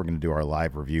Twitch. We're going to do our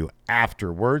live review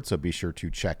afterwards, so be sure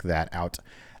to check that out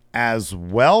as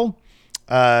well.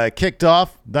 Kicked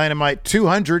off Dynamite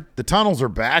 200. The tunnels are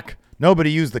back.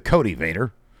 Nobody used the Cody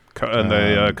Vader. And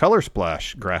the Color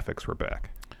Splash graphics were back.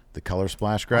 The Color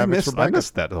Splash graphics were back. I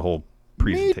missed that the whole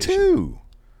presentation. Me too.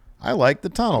 I like the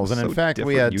tunnels. And in So fact,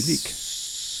 we had unique.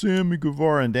 Sammy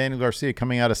Guevara and Daniel Garcia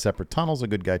coming out of separate tunnels. A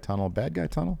good guy tunnel, a bad guy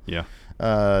tunnel. Yeah.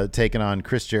 Taking on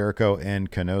Chris Jericho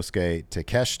and Konosuke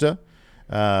Takeshita.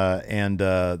 And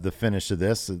the finish of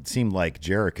this, it seemed like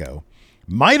Jericho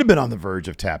might have been on the verge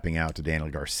of tapping out to Daniel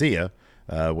Garcia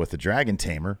with the Dragon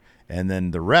Tamer, and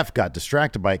then the ref got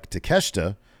distracted by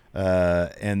Takeshita,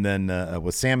 and then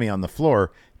with Sammy on the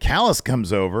floor, Callis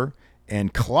comes over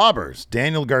and clobbers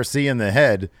Daniel Garcia in the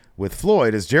head with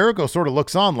Floyd as Jericho sort of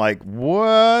looks on like,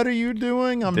 what are you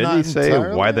doing? Didn't he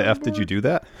say, why the F did you do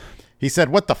that? He said,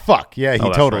 what the fuck? Yeah,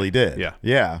 he totally did. Yeah.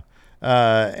 Yeah.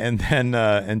 And then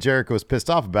and Jericho was pissed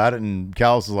off about it, and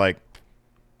Callis was like,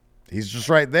 he's just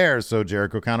right there. So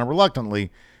Jericho kind of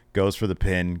reluctantly goes for the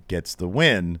pin, gets the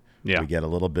win. Yeah. We get a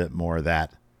little bit more of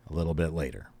that a little bit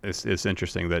later. It's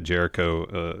interesting that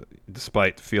Jericho,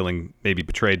 despite feeling maybe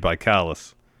betrayed by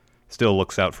Callis, still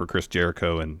looks out for Chris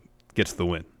Jericho and gets the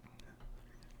win.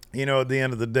 At the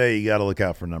end of the day, you got to look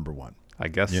out for number one. I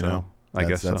guess so.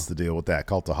 That's the deal with that.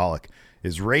 Cultaholic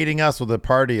is rating us with a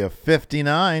party of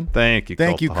 59. Thank you,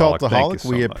 Cultaholic. Thank you so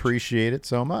we much. Appreciate it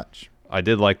so much. I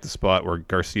did like the spot where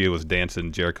Garcia was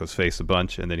dancing Jericho's face a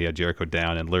bunch, and then he had Jericho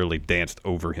down and literally danced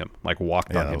over him, like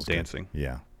walked on him dancing. Good.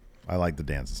 Yeah. I like the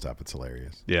dance and stuff. It's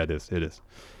hilarious. Yeah, it is. It is.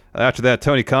 After that,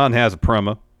 Tony Khan has a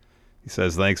promo. He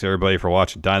says, thanks, everybody, for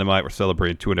watching Dynamite. We're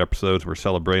celebrating 200 episodes. We're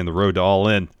celebrating the road to All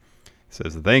In. He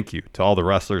says, thank you to all the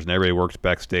wrestlers and everybody who works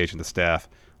backstage and the staff.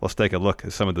 Let's take a look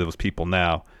at some of those people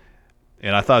now.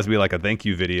 And I thought it was going to be like a thank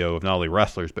you video of not only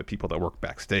wrestlers, but people that work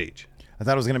backstage. I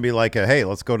thought it was going to be like, hey,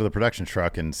 let's go to the production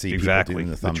truck and see people doing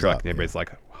the thumbs truck, up. And everybody's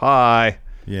like, hi.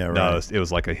 Yeah, right. No, it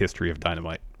was like a history of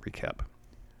Dynamite recap.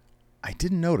 I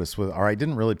didn't notice, or I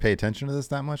didn't really pay attention to this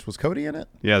that much. Was Cody in it?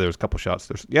 Yeah, there was a couple shots.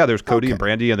 There's Cody and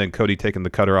Brandy, and then Cody taking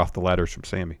the cutter off the ladders from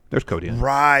Sammy. There's Cody in it.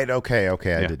 Right. Okay.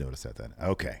 I did notice that then.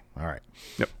 Okay. All right.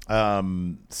 Yep.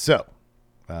 So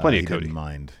plenty of Cody.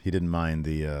 He didn't mind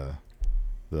the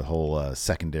whole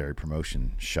secondary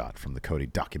promotion shot from the Cody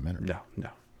documentary. No.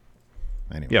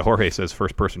 Anyway. Yeah, Jorge says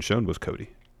first person shown was Cody.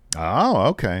 Oh,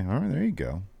 okay. All right, there you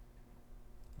go.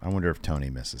 I wonder if Tony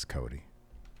misses Cody.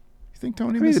 You think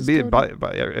Tony misses Cody? By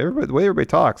everybody, the way everybody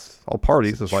talks, all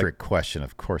parties it's a trick question.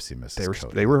 Of course he misses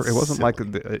Cody. It wasn't like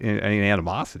any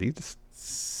animosity. Just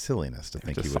silliness to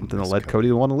think he would something that led Cody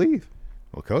to want to leave.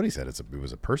 Well, Cody said it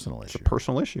was a personal issue. It's a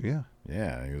personal issue, yeah.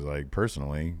 Yeah, he was like,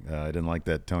 personally, I didn't like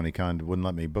that Tony Khan wouldn't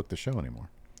let me book the show anymore.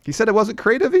 He said it wasn't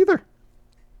creative either.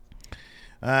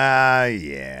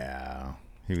 Yeah.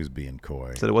 He was being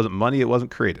coy. Said it wasn't money, it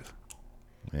wasn't creative.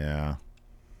 Yeah.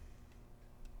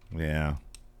 Yeah.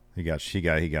 He got shoved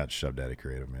out of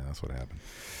creative, man. That's what happened.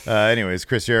 Anyways,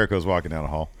 Chris Jericho's walking down the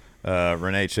hall.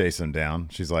 Renee chased him down.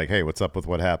 She's like, hey, what's up with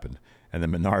what happened? And then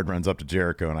Menard runs up to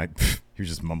Jericho, and he was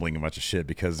just mumbling a bunch of shit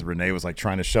because Renee was like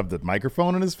trying to shove the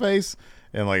microphone in his face,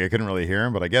 and like I couldn't really hear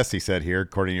him. But I guess he said here,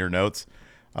 according to your notes,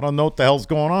 I don't know what the hell's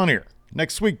going on here.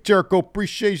 Next week, Jericho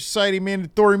Appreciation Society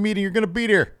mandatory meeting. You're gonna be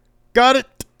there. Got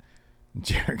it? And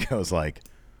Jericho's like,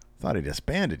 thought he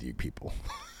disbanded you people.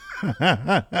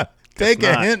 Take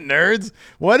a hint, nerds.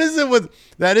 What is it with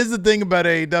that? Is the thing about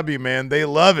AEW, man. They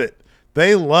love it.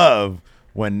 They love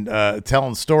when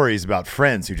telling stories about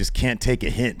friends who just can't take a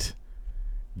hint.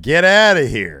 Get out of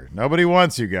here. Nobody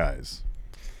wants you guys.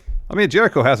 I mean,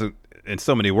 Jericho hasn't, in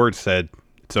so many words, said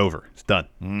it's over. It's done.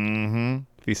 Mm-hmm.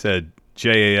 If he said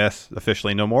JAS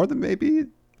officially no more, then maybe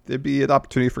there'd be an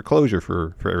opportunity for closure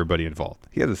for everybody involved.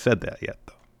 He hasn't said that yet,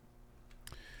 though.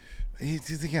 You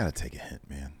got to take a hint,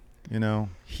 man. You know,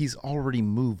 he's already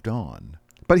moved on.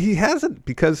 But he hasn't,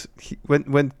 because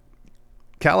when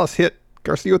Callis hit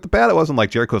Garcia with the bat, it wasn't like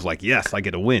Jericho's like, yes, I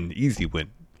get a win, easy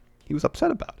win. He was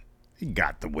upset about it. He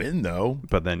got the win, though.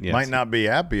 But then, yes. Might not be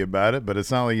happy about it, but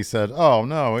it's not like he said, oh,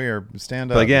 no, here,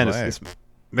 stand up. But again, it's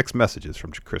mixed messages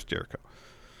from Chris Jericho.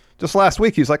 Just last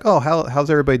week, he was like, oh, how's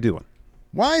everybody doing?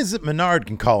 Why is it Menard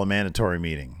can call a mandatory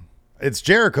meeting? It's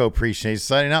Jericho Appreciation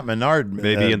Society, not Menard.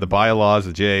 Maybe in the bylaws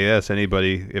of JAS,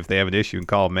 anybody, if they have an issue, can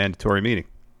call a mandatory meeting.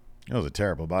 Those are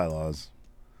terrible bylaws.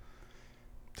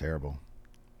 Terrible.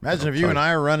 Imagine if you and I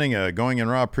are running a Going in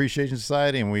Raw Appreciation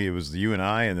Society, and it was you and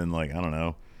I, and then like, I don't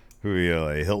know,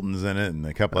 like Hilton's in it, and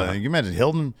a couple of, you imagine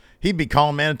Hilton, he'd be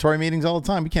calling mandatory meetings all the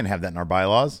time. We can't have that in our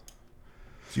bylaws.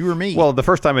 It's you or me. Well, the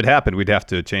first time it happened, we'd have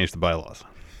to change the bylaws.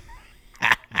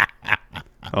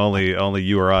 Only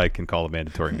you or I can call a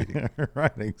mandatory meeting.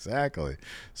 Right, exactly.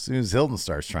 As soon as Hilton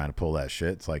starts trying to pull that shit,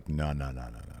 it's like, no.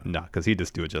 No, because he'd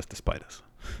just do it just to spite us.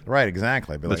 Right,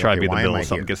 exactly. But let's try to be in the middle of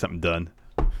something, get something done.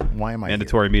 Why am I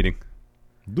mandatory here? Meeting?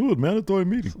 Do it, mandatory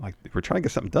meeting. Like, we're trying to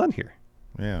get something done here.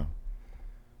 Yeah.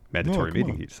 Mandatory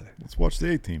meeting, he'd say. Let's watch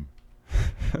the A-Team.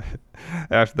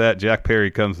 After that, Jack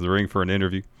Perry comes to the ring for an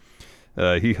interview.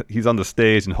 He's on the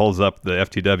stage and holds up the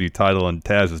FTW title in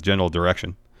Taz's general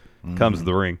direction. Comes to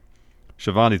the ring.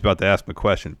 Shivani's about to ask him a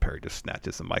question. Perry just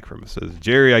snatches the mic from him and says,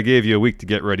 Jerry, I gave you a week to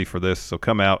get ready for this, so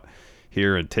come out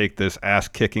here and take this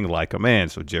ass-kicking like a man.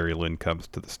 So Jerry Lynn comes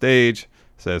to the stage,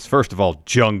 says, first of all,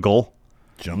 Jungle.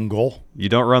 You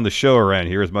don't run the show around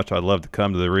here. As much as I'd love to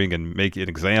come to the ring and make an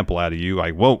example out of you, I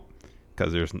won't,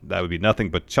 because that would be nothing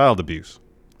but child abuse.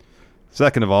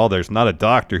 Second of all, there's not a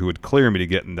doctor who would clear me to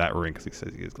get in that ring, because he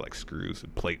says he has like screws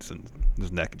and plates in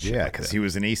his neck and shit. Yeah, because he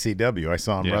was in ECW. I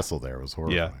saw him wrestle there. It was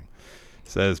horrifying. Yeah.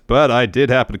 Says, but I did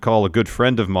happen to call a good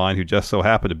friend of mine who just so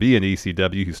happened to be in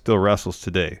ECW who still wrestles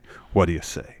today. What do you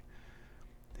say?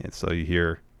 And so you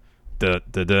hear beginning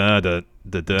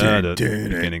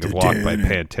of Walk by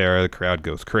Pantera. The crowd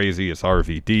goes crazy. It's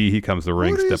RVD. He comes to the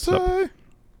ring, steps up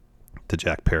to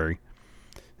Jack Perry.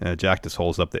 Jack just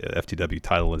holds up the FTW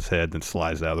title in his head, then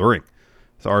slides out of the ring.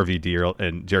 So RVD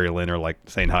and Jerry Lynn are like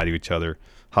saying hi to each other,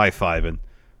 high-fiving.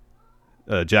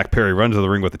 Jack Perry runs to the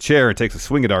ring with a chair and takes a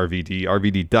swing at RVD.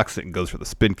 RVD ducks it and goes for the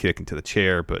spin kick into the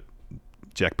chair, but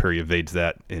Jack Perry evades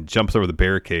that and jumps over the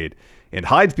barricade and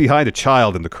hides behind a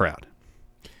child in the crowd.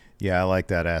 Yeah, I like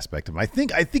that aspect of him. I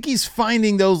think he's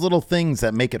finding those little things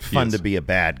that make it fun to be a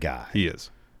bad guy. He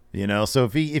is. You know, so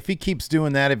if he keeps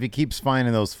doing that, if he keeps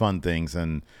finding those fun things,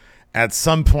 and at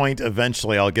some point,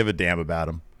 eventually, I'll give a damn about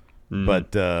him.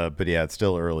 But yeah, it's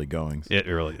still early goings. It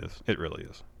really is. It really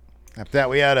is. After that,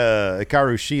 we had a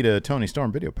Hikaru Shida Tony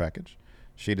Storm video package.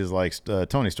 Shida's like,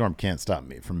 Tony Storm can't stop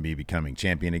me from me becoming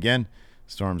champion again.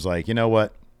 Storm's like, you know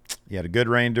what? You had a good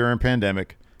reign during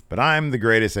pandemic, but I'm the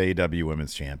greatest AEW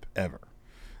women's champ ever.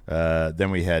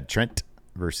 Then we had Trent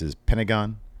versus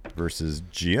Pentagon versus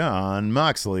Jon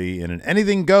Moxley in an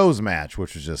anything goes match,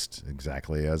 which was just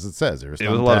exactly as it says. It was a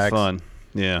lot of fun.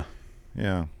 Yeah.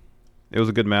 Yeah. It was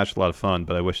a good match, a lot of fun,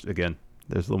 but I wish, again,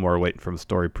 there's a little more weight from a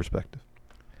story perspective.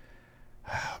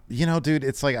 You know, dude,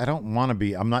 it's like I don't want to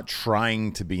be – I'm not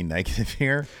trying to be negative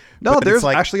here. No, there's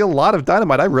actually a lot of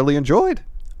Dynamite I really enjoyed.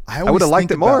 I would have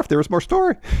liked it more if there was more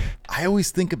story. I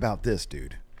always think about this,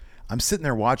 dude. I'm sitting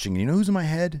there watching, and you know who's in my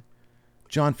head?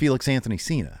 John Felix Anthony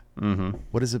Cena. Mm-hmm.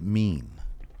 What does it mean?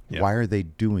 Yeah. Why are they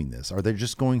doing this? Are they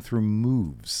just going through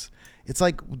moves? It's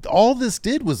like all this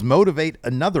did was motivate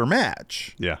another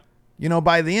match. Yeah. You know,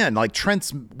 by the end, like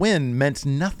Trent's win meant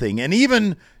nothing. And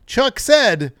even Chuck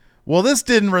said, well, this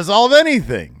didn't resolve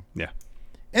anything. Yeah.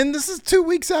 And this is 2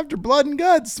 weeks after Blood and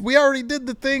Guts. We already did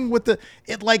the thing with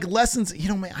it like lessens. You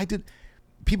know, man,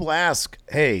 people ask,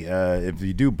 hey, if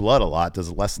you do blood a lot, does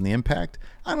it lessen the impact?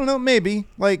 I don't know, maybe.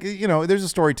 Like, you know, there's a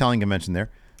storytelling convention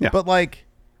there. Yeah. But like,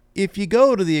 if you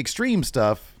go to the extreme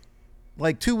stuff,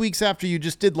 like 2 weeks after you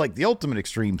just did like the ultimate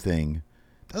extreme thing,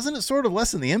 doesn't it sort of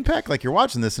lessen the impact? Like you're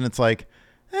watching this and it's like,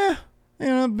 you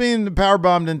know, being power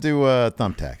bombed into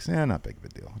thumbtacks. Yeah, not big of a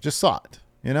deal. Just saw it,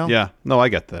 you know? Yeah. No, I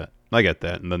get that.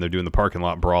 And then they're doing the parking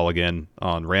lot brawl again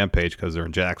on Rampage because they're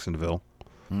in Jacksonville.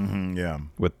 Mm-hmm, yeah.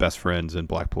 With Best Friends and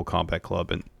Blackpool Combat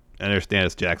Club. And I understand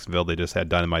it's Jacksonville. They just had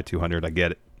Dynamite 200. I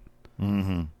get it.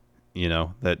 Mm-hmm. You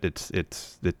know, that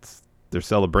it's they're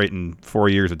celebrating 4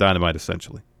 years of Dynamite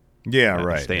essentially. Yeah, I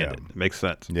right. understand it. It makes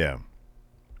sense. Yeah.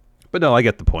 But no, I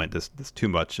get the point. This too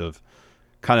much of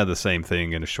kind of the same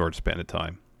thing in a short span of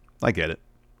time. I get it.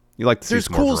 You like to see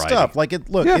some more variety. Stuff. Like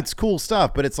it's cool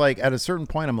stuff, but it's like at a certain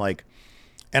point I'm like,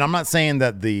 and I'm not saying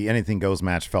that the Anything Goes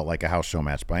match felt like a house show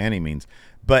match by any means,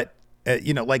 but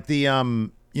you know, like the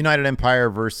United Empire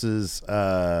versus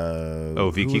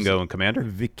Vikingo and Commander?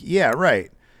 Yeah, right.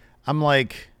 I'm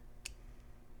like,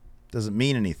 does it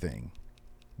mean anything?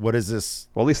 What is this?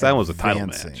 Well, at least that was a title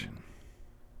match.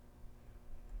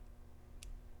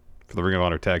 For the Ring of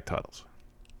Honor tag titles.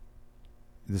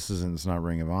 It's not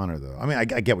Ring of Honor though. I mean, I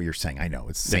get what you're saying. I know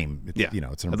it's the same. It's, you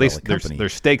know, it's an umbrella company. At least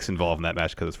there's stakes involved in that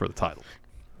match because it's for the title.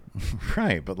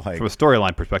 Right, but like from a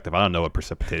storyline perspective, I don't know what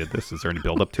precipitated this. Is there any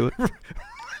build up to it?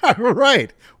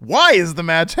 Right. Why is the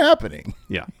match happening?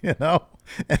 Yeah. You know?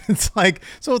 And it's like,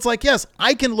 so it's like, yes,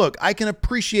 I can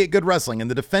appreciate good wrestling, and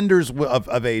the defenders of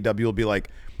AEW will be like,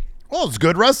 well, it's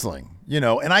good wrestling, you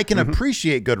know, and I can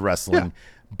appreciate good wrestling,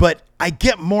 but I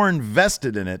get more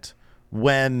invested in it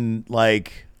when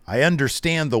like I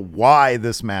understand the why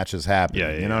this match is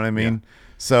happening. You know what I mean? Yeah.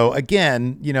 So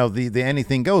again, you know, the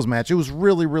Anything Goes match, it was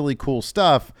really, really cool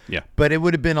stuff. Yeah. But it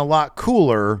would have been a lot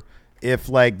cooler if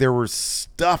like there was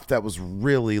stuff that was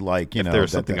really like, you know, there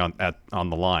was something on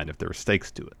the line, if there were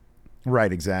stakes to it.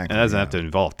 Right, exactly. And it doesn't have to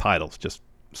involve titles, just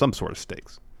some sort of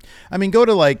stakes. I mean, go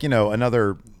to like, you know,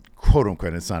 another quote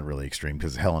unquote, it's not really extreme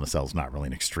because Hell in a Cell is not really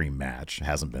an extreme match. It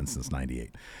hasn't been since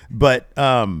 '98. But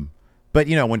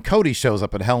you know, when Cody shows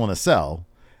up at Hell in a Cell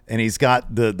and he's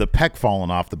got the pec falling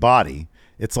off the body,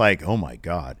 it's like, oh my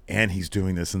God. And he's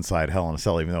doing this inside Hell in a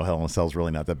Cell, even though Hell in a Cell is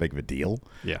really not that big of a deal.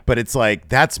 Yeah. But it's like,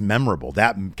 that's memorable.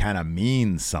 That kind of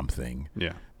means something.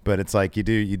 Yeah. But it's like you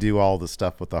do all the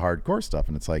stuff with the hardcore stuff,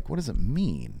 and it's like, what does it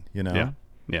mean? You know? Yeah.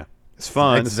 Yeah. It's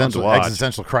fun.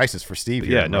 Existential crisis for Steve.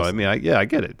 Yeah, no, I mean, I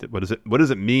get it. What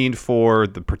does it mean for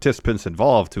the participants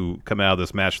involved to come out of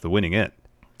this match to the winning end?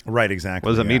 Right, exactly.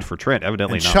 What does it mean for Trent?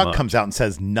 Evidently and not Chuck much. comes out and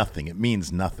says nothing. It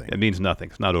means nothing. It means nothing.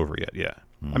 It's not over yet, yeah.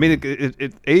 I mean,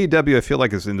 AEW, I feel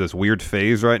like, is in this weird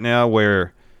phase right now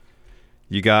where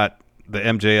you got the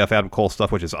MJF Adam Cole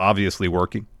stuff, which is obviously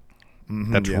working.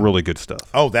 That's really good stuff.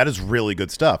 Oh, that is really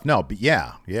good stuff. No, but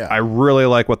yeah. I really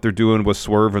like what they're doing with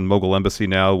Swerve and Mogul Embassy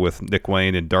now with Nick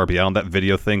Wayne and Darby Allin. That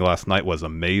video thing last night was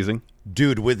amazing.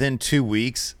 Dude, within 2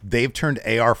 weeks, they've turned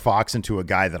AR Fox into a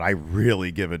guy that I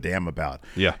really give a damn about.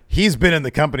 Yeah. He's been in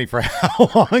the company for how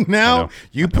long now?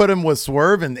 You put him with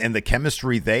Swerve and the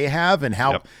chemistry they have and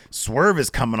how Swerve is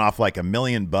coming off like $1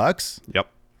 million. Yep.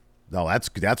 No,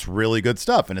 that's really good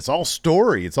stuff. And it's all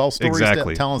story. It's all story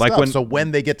telling like stuff. So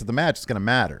when they get to the match, it's going to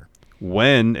matter.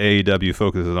 When AEW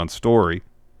focuses on story,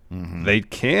 They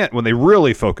can't when they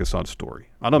really focus on story.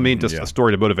 I don't mean just a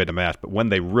story to motivate a match, but when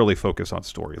they really focus on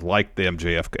story, like the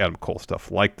MJF Adam Cole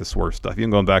stuff, like the Swerve stuff,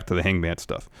 even going back to the Hangman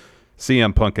stuff,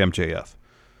 CM Punk MJF.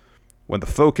 When the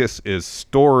focus is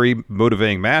story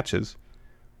motivating matches,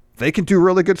 they can do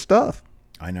really good stuff.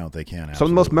 I know they can. Absolutely. Some of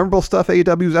the most memorable stuff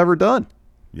AEW's ever done.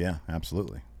 Yeah,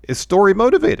 absolutely. Is story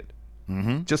motivated.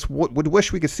 Just would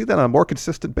wish we could see that on a more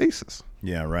consistent basis.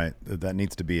 Yeah, right. That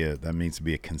needs to be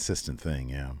a consistent thing.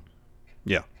 Yeah.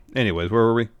 Yeah. Anyways, where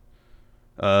were we?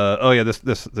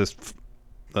 This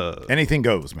anything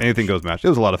goes. Match. Anything goes match. It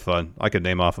was a lot of fun. I could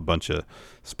name off a bunch of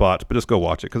spots, but just go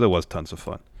watch it because it was tons of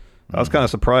fun. I was kind of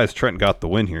surprised Trent got the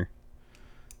win here.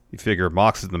 You figure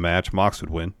Mox is in the match, Mox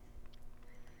would win.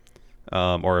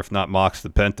 Or if not Mox, the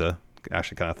Penta.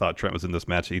 Actually, kind of thought Trent was in this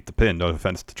match to eat the pin. No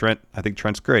offense to Trent. I think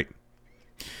Trent's great.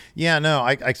 Yeah, no,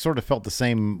 I sort of felt the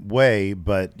same way,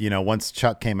 but, once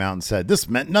Chuck came out and said, this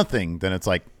meant nothing, then it's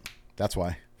like, that's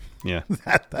why. Yeah.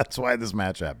 That's why this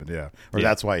match happened, yeah. Or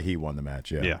that's why he won the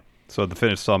match, yeah. Yeah. So the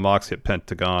finish saw Mox hit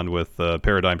Pentagon with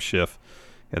Paradigm Shift,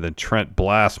 and then Trent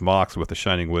blasts Mox with the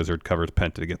Shining Wizard, covers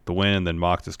Penta to get the win, then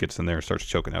Mox just gets in there and starts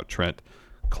choking out Trent.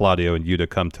 Claudio and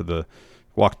Yuta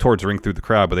walk towards the ring through the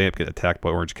crowd, but they end up getting attacked by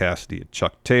Orange Cassidy and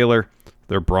Chuck Taylor.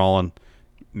 They're brawling.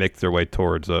 Make their way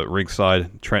towards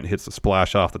ringside. Trent hits the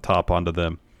splash off the top onto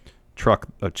them. Chuck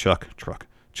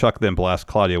then blasts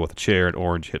Claudio with a chair, and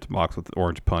Orange hits Mox with the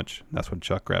orange punch. That's when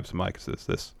Chuck grabs the mic and says,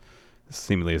 this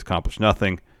seemingly has accomplished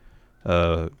nothing.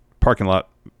 Parking lot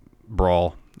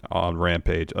brawl on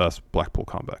Rampage, us, Blackpool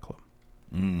Combat Club.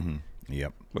 Mm-hmm.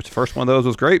 Yep. Which the first one of those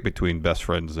was great between Best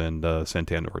Friends and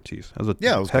Santana Ortiz.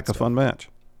 That was a heck of a fun match.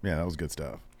 Yeah, that was good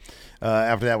stuff.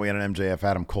 After that, we had an MJF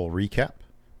Adam Cole recap.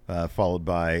 Followed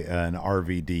by an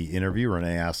RVD interview.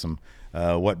 Renee asks him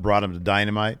what brought him to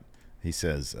Dynamite. He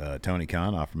says, Tony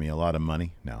Khan offered me a lot of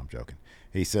money. No, I'm joking.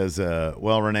 He says,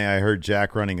 well, Renee, I heard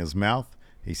Jack running his mouth.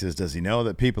 He says, does he know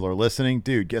that people are listening?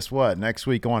 Dude, guess what? Next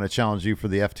week I want to challenge you for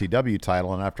the FTW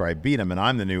title, and after I beat him and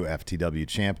I'm the new FTW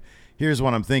champ, here's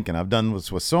what I'm thinking. I've done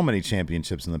this with so many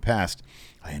championships in the past.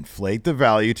 I inflate the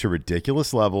value to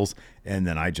ridiculous levels, and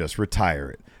then I just retire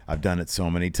it. I've done it so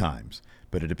many times.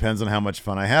 But it depends on how much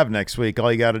fun I have next week.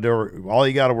 All you got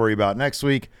to worry about next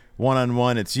week,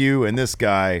 one-on-one, it's you and this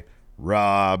guy,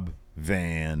 Rob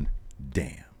Van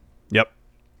Dam. Yep.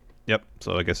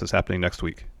 So I guess it's happening next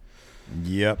week.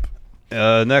 Yep.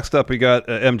 Next up, we got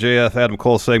MJF Adam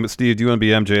Cole segment. Steve, do you want to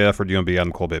be MJF or do you want to be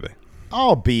Adam Cole, baby?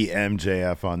 I'll be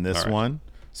MJF on this one.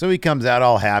 So he comes out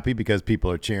all happy because people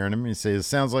are cheering him. He says,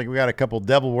 sounds like we got a couple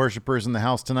devil worshippers in the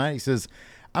house tonight. He says,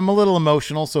 I'm a little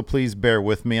emotional, so please bear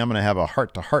with me. I'm going to have a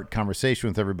heart-to-heart conversation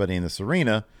with everybody in this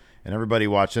arena and everybody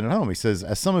watching at home. He says,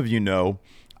 as some of you know,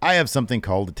 I have something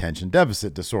called attention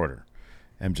deficit disorder.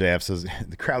 MJF says,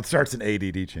 the crowd starts an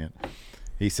ADD chant.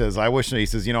 He says, I wish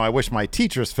my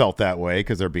teachers felt that way,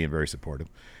 because they're being very supportive.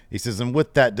 He says, and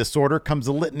with that disorder comes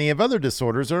a litany of other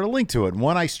disorders that are linked to it.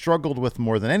 One I struggled with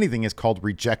more than anything is called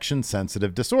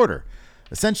rejection-sensitive disorder.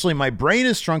 Essentially, my brain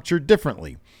is structured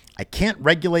differently. I can't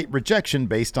regulate rejection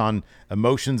based on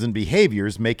emotions and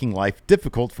behaviors, making life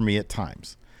difficult for me at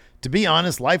times. To be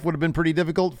honest, life would have been pretty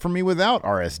difficult for me without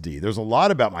RSD. There's a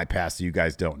lot about my past that you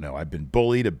guys don't know. I've been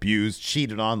bullied, abused,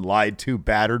 cheated on, lied to,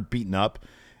 battered, beaten up.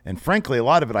 And frankly, a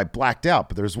lot of it I blacked out.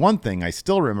 But there's one thing I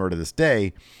still remember to this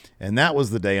day, and that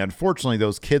was the day, unfortunately,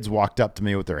 those kids walked up to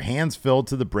me with their hands filled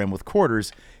to the brim with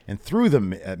quarters and threw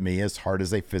them at me as hard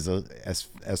as they physically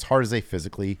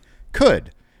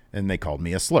could. And they called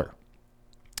me a slur.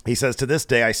 He says, to this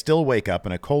day, I still wake up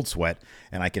in a cold sweat,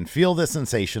 and I can feel the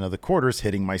sensation of the quarters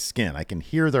hitting my skin. I can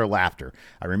hear their laughter.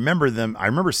 I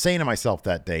remember saying to myself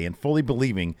that day and fully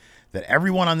believing that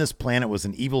everyone on this planet was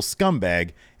an evil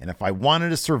scumbag, and if I wanted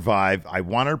to survive, I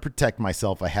wanted to protect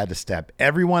myself, I had to stab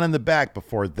everyone in the back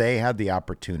before they had the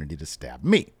opportunity to stab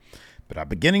me. But I'm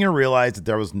beginning to realize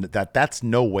that that's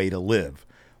no way to live.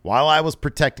 While I was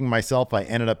protecting myself, I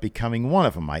ended up becoming one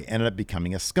of them. I ended up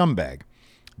becoming a scumbag.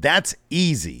 That's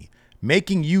easy.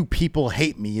 Making you people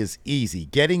hate me is easy.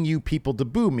 Getting you people to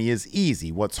boo me is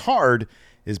easy. What's hard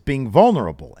is being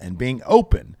vulnerable and being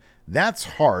open. That's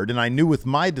hard, and I knew with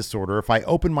my disorder, if I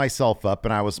opened myself up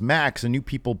and I was Max and you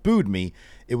people booed me,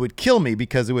 it would kill me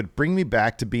because it would bring me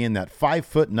back to being that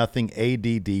 5'0"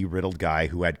 ADD riddled guy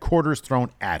who had quarters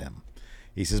thrown at him.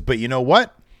 He says, but you know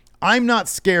what? I'm not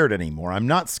scared anymore. I'm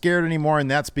not scared anymore, and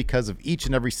that's because of each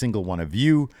and every single one of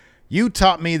you. You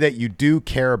taught me that you do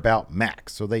care about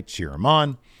Max. So they cheer him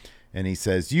on. And he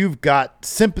says, you've got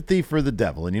sympathy for the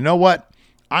devil. And you know what?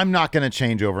 I'm not going to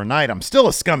change overnight. I'm still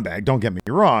a scumbag. Don't get me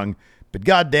wrong. But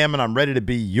God damn it, I'm ready to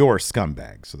be your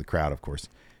scumbag. So the crowd, of course,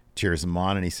 cheers him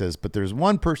on, and he says, but there's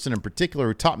one person in particular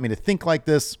who taught me to think like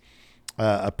this,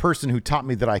 a person who taught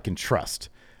me that I can trust,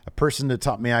 a person that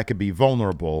taught me I could be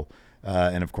vulnerable,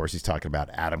 and, of course, he's talking about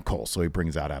Adam Cole, so he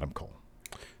brings out Adam Cole.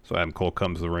 So Adam Cole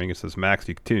comes to the ring and says, Max,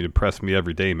 you continue to impress me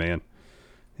every day, man.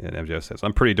 And MJF says,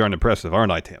 I'm pretty darn impressive,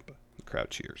 aren't I, Tampa? The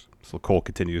crowd cheers. So Cole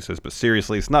continues, says, but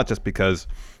seriously, it's not just because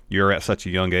you're at such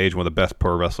a young age, one of the best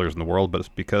pro wrestlers in the world, but it's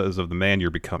because of the man you're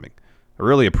becoming. I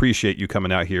really appreciate you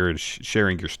coming out here and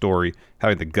sharing your story,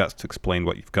 having the guts to explain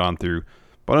what you've gone through.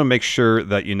 But I want to make sure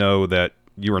that you know that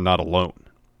you are not alone.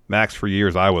 Max, for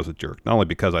years, I was a jerk, not only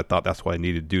because I thought that's what I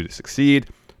needed to do to succeed,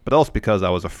 but also because I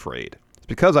was afraid. It's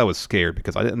because I was scared,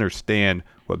 because I didn't understand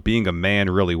what being a man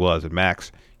really was. And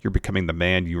Max, you're becoming the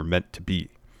man you were meant to be.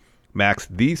 Max,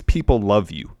 these people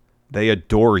love you. They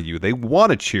adore you. They want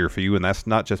to cheer for you, and that's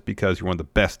not just because you're one of the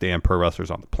best damn pro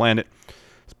wrestlers on the planet.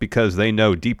 It's because they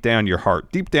know deep down in your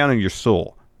heart, deep down in your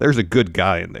soul, there's a good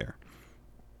guy in there.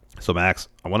 So, Max,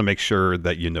 I want to make sure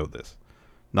that you know this.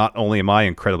 Not only am I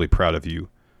incredibly proud of you,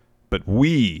 but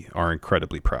we are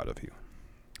incredibly proud of you.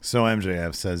 So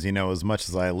MJF says, as much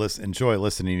as I enjoy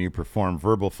listening to you perform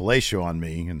verbal fellatio on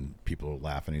me, and people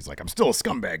laugh, and he's like, I'm still a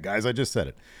scumbag, guys. I just said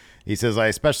it. He says, I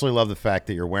especially love the fact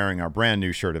that you're wearing our brand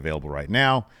new shirt available right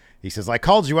now. He says, I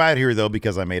called you out here, though,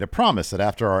 because I made a promise that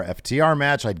after our FTR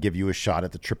match, I'd give you a shot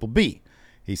at the Triple B.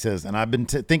 He says, and I've been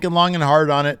thinking long and hard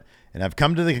on it, and I've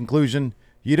come to the conclusion,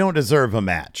 you don't deserve a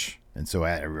match. And so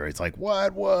everybody's like,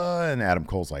 what? And Adam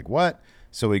Cole's like, what?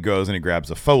 So he goes and he grabs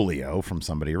a folio from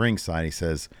somebody ringside. He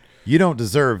says, you don't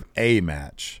deserve a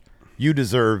match. You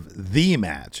deserve the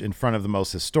match in front of the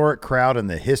most historic crowd in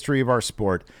the history of our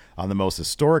sport, on the most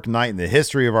historic night in the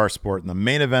history of our sport, in the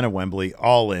main event of Wembley,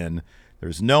 all in.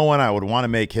 There's no one I would want to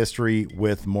make history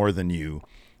with more than you,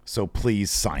 so please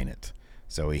sign it.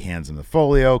 So he hands him the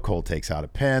folio. Cole takes out a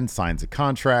pen, signs a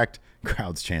contract.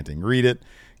 Crowd's chanting, read it.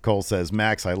 Cole says,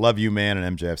 Max, I love you, man.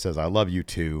 And MJF says, I love you,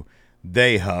 too.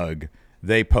 They hug.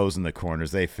 They pose in the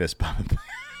corners. They fist bump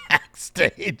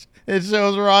backstage. It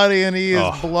shows Roddy, and he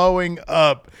is blowing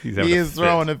up. He is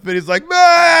throwing a fit. He's like,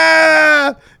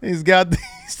 bah! He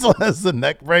still has the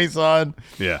neck brace on.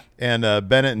 Yeah. And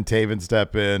Bennett and Taven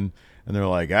step in, and they're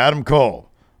like, Adam Cole,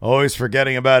 always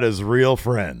forgetting about his real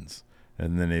friends.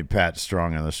 And then they pat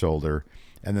Strong on the shoulder,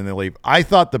 and then they leave. I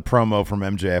thought the promo from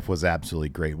MJF was absolutely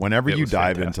great. Whenever you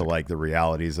dive into like the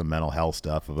realities of mental health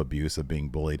stuff, of abuse, of being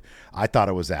bullied, I thought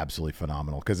it was absolutely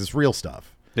phenomenal because it's real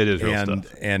stuff. It is real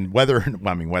stuff. And whether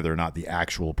or not the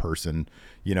actual person,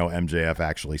 MJF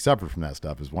actually suffered from that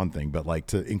stuff is one thing, but like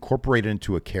to incorporate it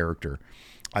into a character,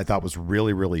 I thought was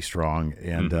really, really strong.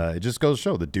 And it just goes to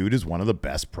show the dude is one of the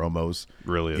best promos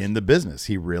in the business.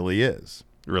 He really is.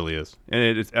 Really is.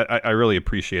 And I really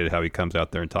appreciated how he comes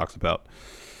out there and talks about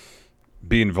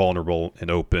being vulnerable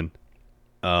and open.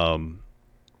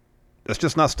 That's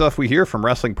just not stuff we hear from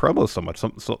wrestling promos so much.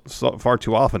 So far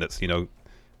too often it's,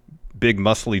 big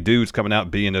muscly dudes coming out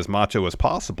being as macho as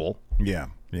possible. Yeah.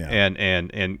 And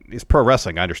it's pro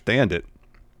wrestling. I understand it.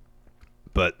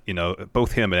 But,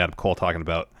 both him and Adam Cole talking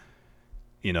about,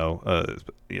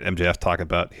 MJF talking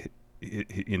about,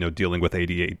 dealing with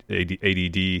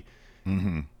ADD,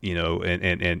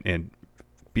 and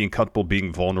being comfortable,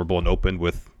 being vulnerable and open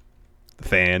with the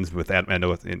fans, with Adam, I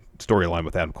know in storyline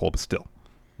with Adam Cole, but still.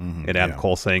 And Adam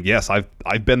Cole saying, yes,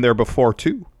 I've been there before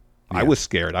too. Yeah. I was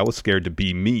scared. I was scared to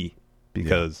be me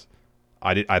because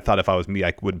I thought if I was me,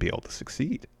 I wouldn't be able to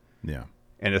succeed. Yeah.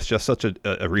 And it's just such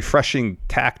a refreshing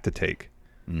tack to take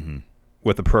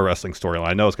with the pro wrestling storyline.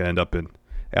 I know it's going to end up in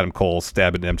Adam Cole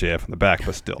stabbing MJF in the back,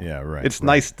 but still. Yeah, right. It's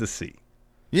nice to see.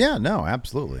 Yeah, no,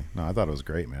 absolutely. No, I thought it was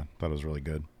great, man. I thought it was really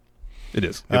good. It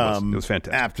is. It was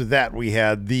fantastic. After that, we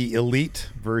had the Elite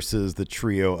versus the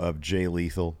trio of Jay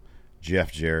Lethal,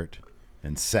 Jeff Jarrett,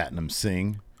 and Satnam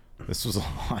Singh. This was a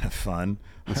lot of fun.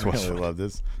 I really love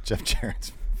this. Jeff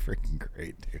Jarrett's freaking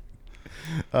great, dude.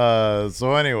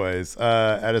 So anyways,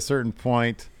 at a certain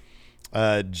point,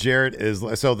 Jarrett is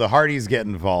 – so the Hardys get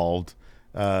involved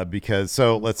because –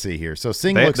 so let's see here. So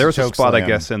Singh looks There was a spot, slam. I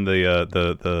guess, in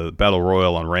the Battle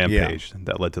Royal on Rampage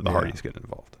that led to the Hardys getting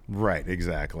involved. Right,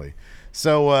 exactly.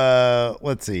 So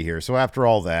let's see here. So after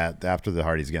all that, after the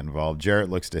Hardys get involved, Jarrett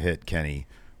looks to hit Kenny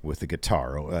with the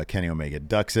guitar. Kenny Omega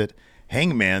ducks it.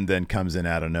 Hangman then comes in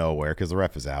out of nowhere because the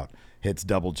ref is out, hits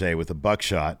Double J with a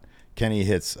buckshot. Kenny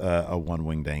hits a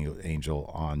one-winged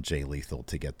angel on Jay Lethal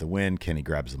to get the win. Kenny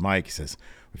grabs the mic. He says,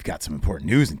 we've got some important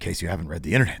news in case you haven't read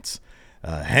the internets.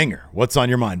 Hanger, what's on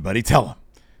your mind, buddy? Tell him.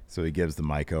 So he gives the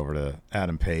mic over to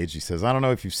Adam Page. He says, I don't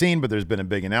know if you've seen, but there's been a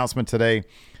big announcement today.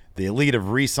 The Elite have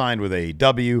re-signed with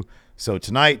AEW. So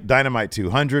tonight, Dynamite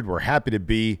 200, we're happy to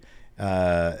be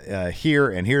here,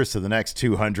 and here's to the next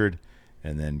 200.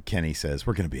 And then Kenny says,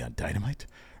 we're going to be on Dynamite,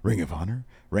 Ring of Honor,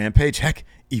 Rampage, heck,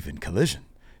 even Collision.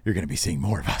 You're going to be seeing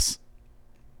more of us.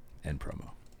 End promo.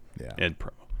 Yeah. End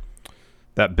promo.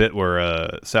 That bit where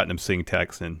Satnam Singh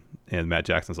tags in and Matt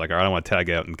Jackson's like, all right, I want to tag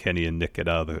out, and Kenny and Nick get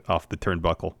off the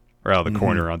turnbuckle or out of the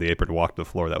corner on the apron to walk to the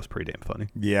floor. That was pretty damn funny.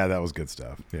 Yeah, that was good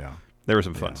stuff. Yeah. There was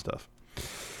some fun stuff.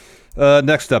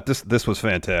 Next up, this was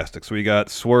fantastic. So we got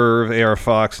Swerve, AR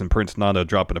Fox, and Prince Nana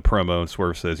dropping a promo, and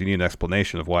Swerve says, you need an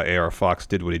explanation of why AR Fox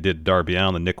did what he did to Darby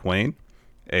Allin and Nick Wayne.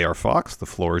 AR Fox, the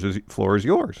floor is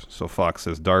yours. So Fox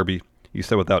says, Darby, you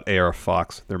said without AR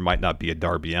Fox, there might not be a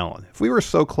Darby Allin. If we were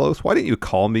so close, why didn't you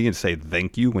call me and say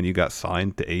thank you when you got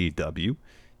signed to AEW?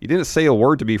 You didn't say a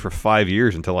word to me for 5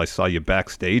 years until I saw you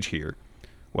backstage here.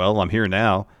 Well, I'm here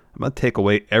now. I'm going to take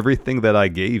away everything that I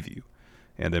gave you.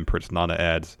 And then Prince Nana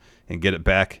adds, and get it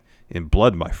back in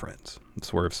blood, my friends. And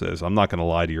Swerve says, I'm not going to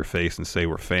lie to your face and say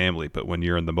we're family, but when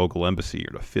you're in the Mogul Embassy, you're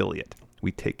an affiliate.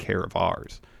 We take care of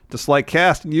ours. Just like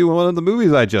casting you in one of the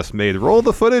movies I just made. Roll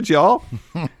the footage, y'all.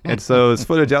 And so it's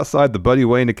footage outside the Buddy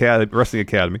Wayne Wrestling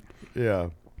Academy. Yeah.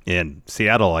 In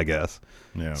Seattle, I guess.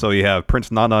 Yeah. So you have Prince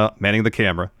Nana manning the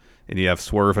camera, and you have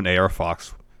Swerve and AR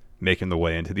Fox making the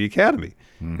way into the academy.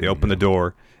 They open the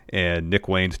door, and Nick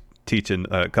Wayne's teaching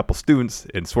a couple students,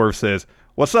 and Swerve says,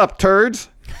 what's up, turds?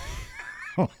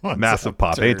 Massive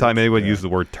pop. Turds? Anytime anyone uses the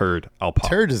word turd, I'll pop.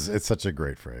 Turd it's such a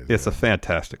great phrase. It's a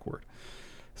fantastic word.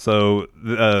 So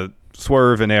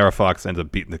Swerve and AR Fox ends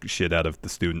up beating the shit out of the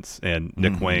students, and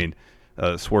Nick Wayne,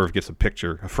 Swerve gets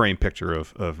a frame picture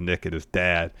of Nick and his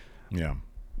dad. Yeah.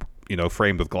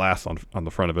 Framed with glass on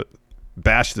the front of it.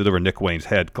 Bashes it over Nick Wayne's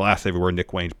head, glass everywhere.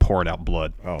 Nick Wayne's pouring out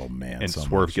blood. Oh, man. And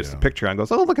Swerve gets the picture and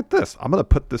goes, oh, look at this. I'm going to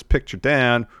put this picture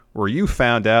down where you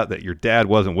found out that your dad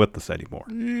wasn't with us anymore.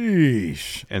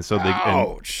 Yeesh. And so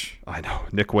ouch. I know.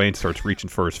 Nick Wayne starts reaching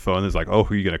for his phone. He's like, oh,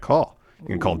 who are you going to call? You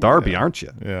can call Darby, aren't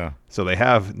you? Yeah. So they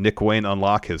have Nick Wayne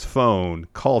unlock his phone,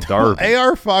 call Darby.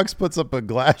 AR Fox puts up a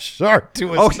glass shard to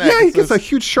his neck. Oh, yeah, he gets a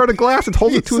huge shard of glass and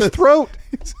holds it to his throat.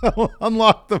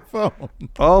 Unlock the phone.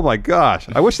 Oh, my gosh.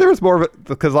 I wish there was more of it,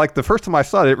 because, like, the first time I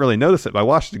saw it, I didn't really notice it. But I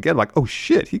watched it again, like, oh,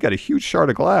 shit, he got a huge shard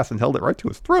of glass and held it right to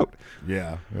his throat.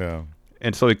 Yeah, yeah.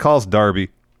 And so he calls Darby,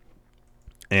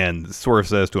 and Swerve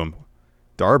says to him,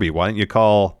 Darby, why didn't you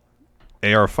call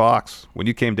AR Fox when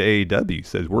you came to AEW? He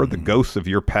says, we're the ghosts of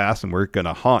your past, and we're going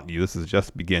to haunt you. This is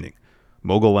just beginning.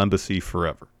 Mogul Embassy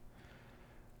forever.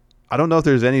 I don't know if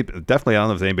there's definitely I don't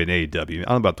know if there's anybody in AEW. I don't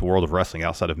know about the world of wrestling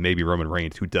outside of maybe Roman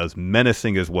Reigns who does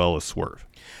menacing as well as Swerve.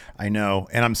 I know,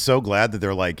 and I'm so glad that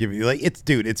they're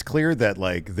it's clear that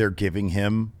like they're giving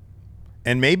him,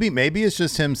 and maybe it's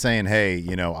just him saying, hey,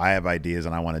 I have ideas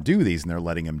and I want to do these, and they're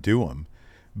letting him do them.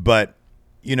 But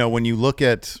when you look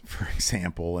at, for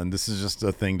example, and this is just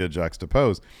a thing to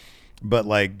juxtapose, but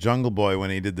like Jungle Boy when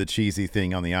he did the cheesy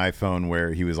thing on the iPhone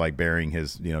where he was like burying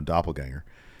his doppelganger.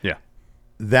 Yeah.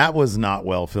 That was not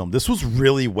well filmed. This was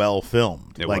really well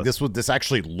filmed. This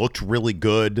actually looked really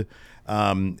good.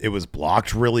 It was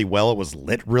blocked really well. It was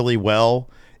lit really well.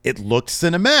 It looked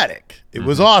cinematic. It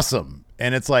was awesome.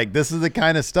 And it's like, this is the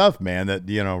kind of stuff, man, that,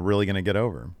 really going to get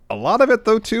over. A lot of it,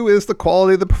 though, too, is the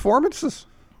quality of the performances.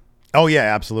 Oh, yeah,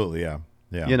 absolutely. Yeah.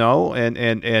 Yeah.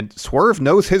 And Swerve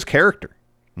knows his character.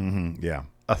 Mm-hmm. Yeah.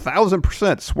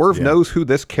 1,000%. Swerve knows who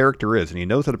this character is, and he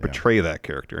knows how to portray that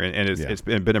character. And it's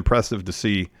been impressive to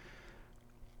see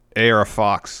AR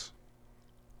Fox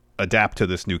adapt to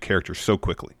this new character so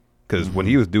quickly. Because when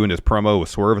he was doing his promo with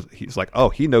Swerve, he's like, oh,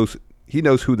 he knows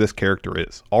who this character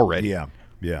is already. Yeah.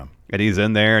 Yeah. And he's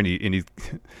in there, and he's,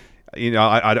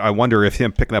 I wonder if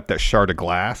him picking up that shard of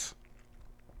glass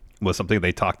was something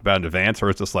they talked about in advance, or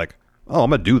it's just like, oh, I'm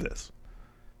going to do this.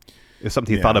 It's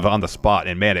something he thought of on the spot,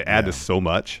 and man, it added so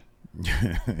much.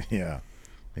 Yeah.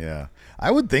 Yeah. I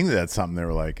would think that's something they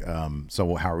were like,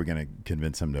 so how are we going to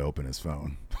convince him to open his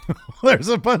phone? There's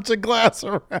a bunch of glass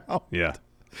around. Yeah.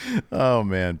 Oh,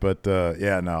 man. But,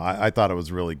 I thought it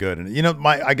was really good. And,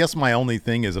 I guess my only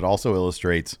thing is it also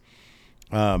illustrates,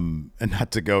 and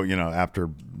not to go, after,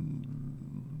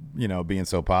 being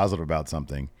so positive about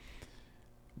something,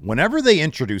 whenever they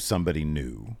introduce somebody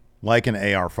new, like an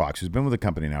AR Fox, who's been with the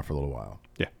company now for a little while.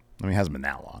 Yeah. I mean, it hasn't been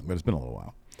that long, but it's been a little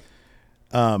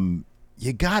while.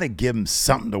 You got to give him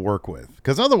something to work with,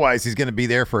 because otherwise he's going to be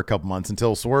there for a couple months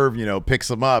until Swerve,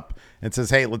 picks him up and says,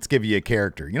 hey, let's give you a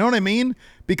character. You know what I mean?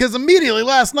 Because immediately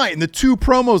last night in the 2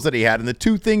 promos that he had and the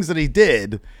 2 things that he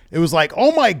did, it was like,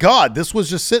 oh my God, this was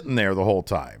just sitting there the whole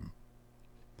time.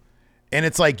 And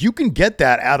it's like, you can get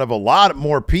that out of a lot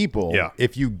more people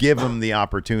if you give them the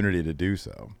opportunity to do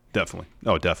so. Definitely.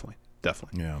 Oh, definitely.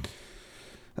 Yeah.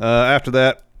 After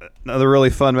that, another really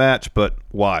fun match, but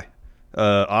why?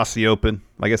 Aussie Open,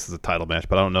 I guess it's a title match,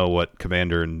 but I don't know what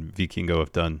Commander and Vikingo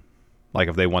have done. Like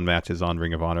if they won matches on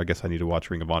Ring of Honor, I guess I need to watch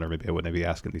Ring of Honor. Maybe I wouldn't be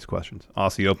asking these questions.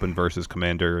 Aussie Open versus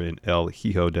Commander and El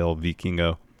Hijo del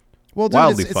Vikingo. Well, dude,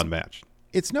 wildly fun match.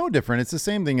 It's no different. It's the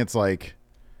same thing. It's like,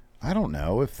 I don't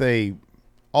know if they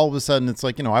all of a sudden it's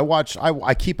like,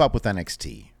 I keep up with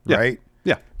NXT, right?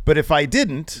 Yeah. But if I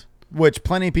didn't, which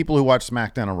plenty of people who watch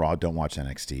SmackDown and Raw don't watch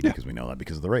NXT because we know that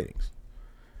because of the ratings.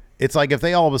 It's like if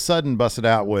they all of a sudden busted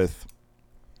out with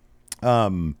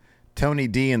Tony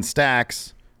D and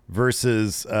Stax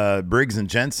versus Briggs and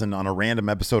Jensen on a random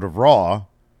episode of Raw,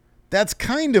 that's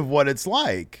kind of what it's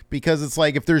like, because it's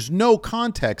like if there's no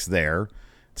context there,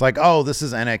 it's like, oh, this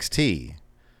is NXT.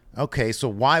 Okay, so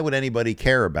why would anybody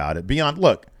care about it? Beyond,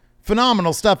 look,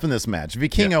 phenomenal stuff in this match.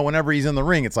 Vikingo, whenever he's in the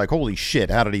ring, it's like, holy shit,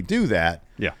 how did he do that?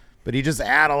 Yeah. But he just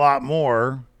add a lot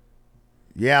more.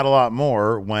 You add a lot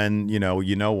more when you know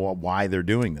why they're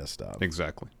doing this stuff.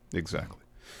 Exactly.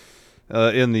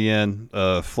 In the end,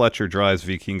 Fletcher drives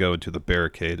Vikingo into the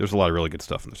barricade. There's a lot of really good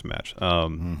stuff in this match.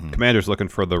 Commander's looking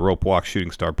for the rope walk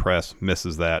shooting star press,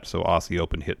 misses that, so Aussie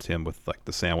Open hits him with like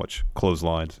the sandwich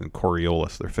clotheslines and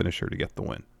Coriolis, their finisher, to get the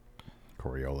win.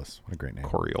 Coriolis, what a great name.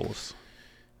 Coriolis.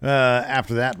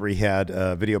 After that, we had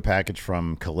a video package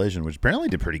from Collision, which apparently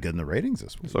did pretty good in the ratings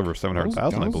this week. It's over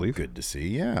 700,000, I believe. Good to see,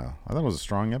 yeah. I thought it was a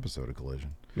strong episode of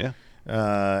Collision. Yeah.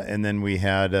 And then we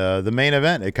had the main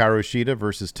event, Hikaru Shida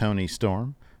versus Toni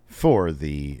Storm for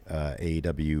the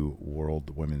AEW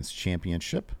World Women's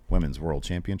World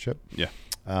Championship. Yeah.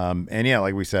 And yeah,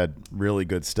 like we said, really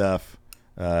good stuff.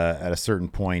 At a certain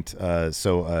point,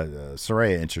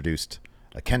 Saraya introduced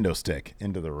a kendo stick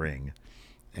into the ring,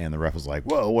 and the ref was like,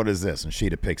 whoa, what is this? And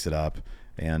Shida picks it up,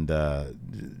 and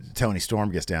Toni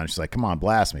Storm gets down. She's like, come on,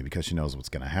 blast me, because she knows what's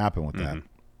going to happen with that.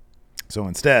 So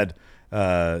instead,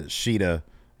 Shida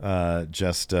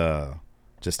just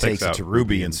takes it to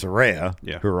Ruby and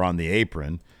Saraya, who are on the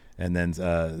apron. And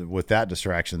then with that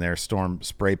distraction there, Storm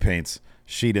spray paints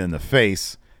Shida in the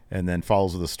face and then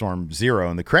follows with a Storm Zero.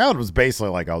 And the crowd was basically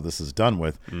like, oh, this is done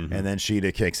with. And then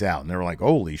Shida kicks out. And they were like,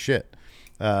 holy shit.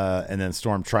 And then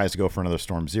Storm tries to go for another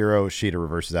Storm Zero. Shida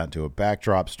reverses that into a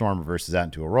backdrop. Storm reverses that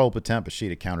into a roll-up attempt, but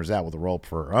Shida counters out with a roll-up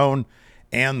for her own.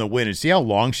 And the win. And see how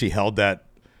long she held that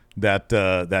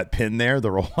pin there,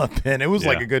 the roll-up pin? It was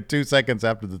like a good 2 seconds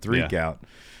after the 3 count.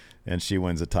 And she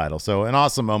wins the title. So an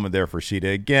awesome moment there for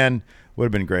Shida. Again, would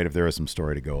have been great if there was some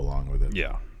story to go along with it.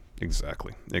 Yeah,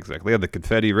 exactly. They had the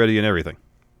confetti ready and everything.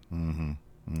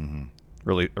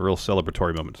 Really, a real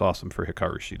celebratory moment. It's awesome for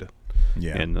Hikaru Shida.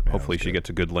 Yeah, and hopefully she gets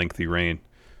a good lengthy reign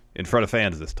in front of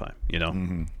fans this time,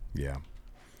 Yeah.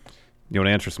 You want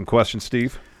to answer some questions,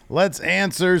 Steve? Let's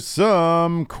answer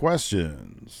some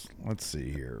questions. Let's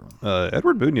see here.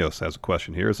 Edward Munoz has a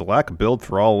question here. Is the lack of build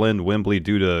for All In Wembley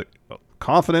due to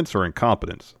confidence or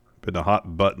incompetence? Been a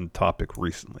hot button topic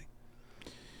recently.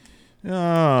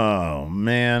 Oh,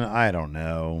 man, I don't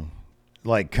know.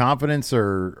 Like confidence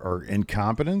or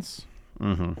incompetence?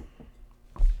 I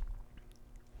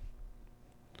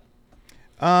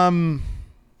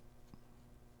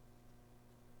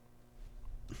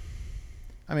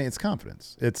mean, it's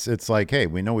confidence. It's like, hey,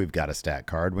 we know we've got a stat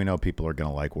card. We know people are going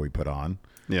to like what we put on.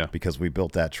 Yeah. Because we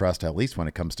built that trust, at least when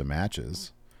it comes to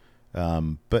matches.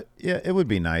 But yeah, it would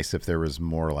be nice if there was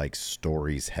more like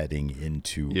stories heading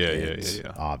into it.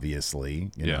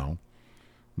 Obviously, you know.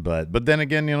 But then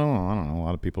again, I don't know. A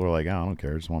lot of people are like, I don't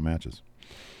care. I just want matches.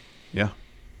 Yeah.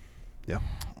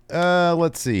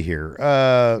 Let's see here.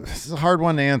 This is a hard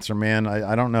one to answer, man.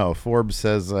 I don't know. Forbes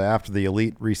says, after the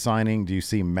Elite re-signing, do you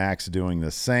see Max doing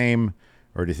the same?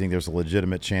 Or do you think there's a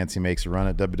legitimate chance he makes a run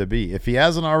at WWE? If he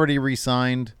hasn't already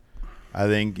re-signed, I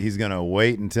think he's going to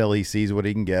wait until he sees what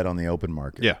he can get on the open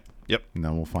market. Yeah. Yep. And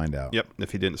then we'll find out. Yep.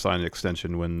 If he didn't sign an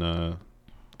extension when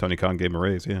Tony Khan gave him a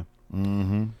raise, yeah.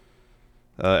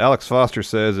 Alex Foster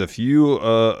says, if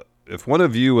one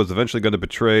of you was eventually going to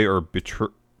betray or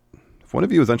if one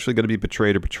of you was eventually going to be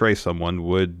betrayed or betray someone,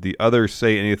 would the other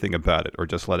say anything about it or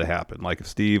just let it happen? Like if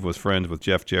Steve was friends with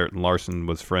Jeff Jarrett and Larson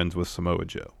was friends with Samoa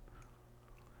Joe.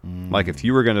 Like if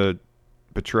you were going to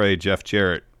betray Jeff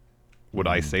Jarrett, would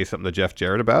I say something to Jeff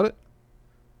Jarrett about it?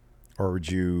 Or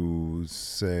would you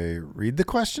read the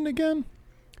question again?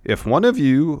 If one of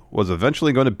you was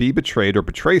eventually going to be betrayed or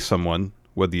betray someone,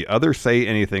 would the other say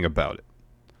anything about it?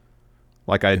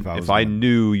 Like if I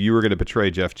knew you were going to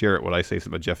betray Jeff Jarrett, would I say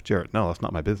something about Jeff Jarrett? No, that's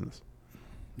not my business.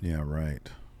 Yeah, right.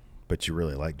 But you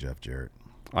really like Jeff Jarrett.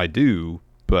 I do,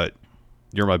 but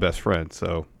you're my best friend,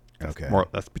 so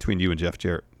that's between you and Jeff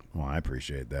Jarrett. Well, I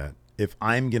appreciate that. If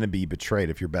I'm going to be betrayed,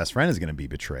 if your best friend is going to be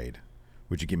betrayed,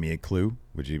 Would you give me a clue?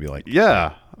 Would you be like,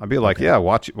 Yeah, I'd be like, okay. yeah,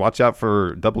 watch out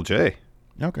for Double J.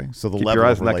 Okay, so the Keep level your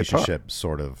eyes of on that guitar. relationship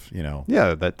sort of,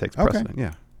 Yeah, that takes precedent. Okay.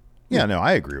 Yeah. Yeah, no,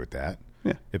 I agree with that.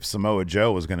 Yeah. If Samoa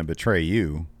Joe was going to betray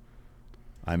you,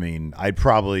 I mean, I'd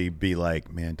probably be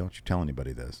like, man, don't you tell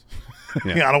anybody this.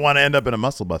 Yeah. I don't want to end up in a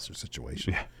muscle buster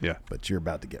situation. Yeah. But you're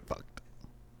about to get fucked.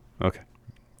 Okay.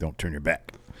 Don't turn your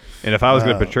back. And if I was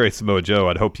going to betray Samoa Joe,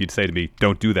 I'd hope you'd say to me,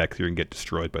 don't do that because you're going to get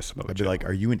destroyed by Samoa Joe. I'd be like,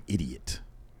 are you an idiot? I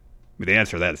mean, the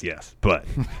answer to that is yes, but...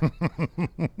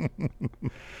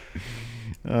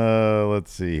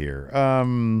 Let's see here.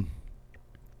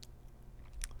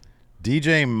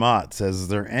 DJ Mott says, is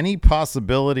there any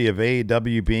possibility of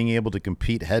AEW being able to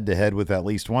compete head-to-head with at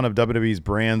least one of WWE's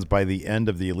brands by the end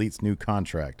of the Elite's new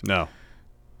contract? No,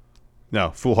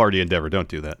 foolhardy endeavor. Don't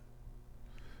do that.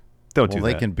 Don't do that.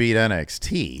 Well, they can beat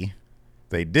NXT.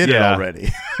 They did it already.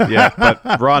 Yeah,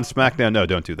 but Raw and SmackDown, no,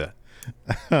 don't do that.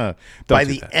 By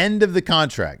the end of the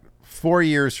contract, 4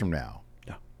 years from now.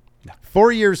 No.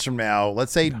 4 years from now,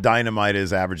 let's say Dynamite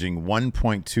is averaging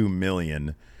 1.2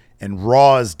 million and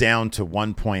Raw is down to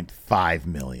 1.5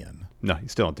 million. No, you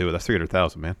still don't do it. That's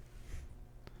 300,000, man.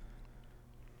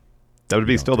 That would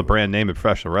be still the brand name of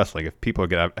professional wrestling. If people are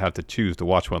going to have to choose to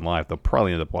watch one live, they'll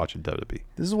probably end up watching WWE.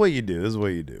 This is what you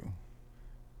do.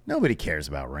 Nobody cares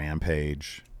about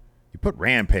Rampage. You put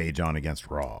Rampage on against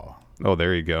Raw. Oh,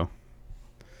 there you go.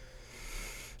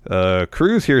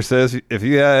 Cruz here says, if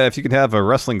you could have a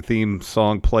wrestling theme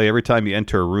song play every time you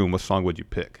enter a room, what song would you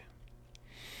pick?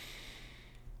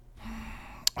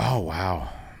 Oh, wow.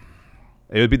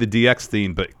 It would be the DX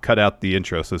theme, but cut out the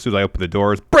intro. So as soon as I open the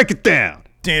doors, break it down.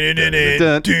 And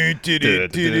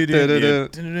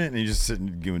you just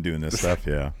sitting doing this stuff,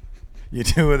 yeah. You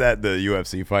do that, the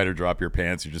UFC fighter, drop your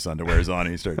pants, your just underwear's on,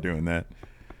 and you start doing that.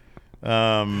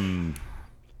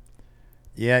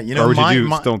 Yeah, you know, or would you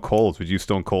do Stone Cold? Would you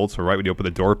Stone Cold? So right when you open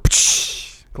the door,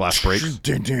 glass breaks.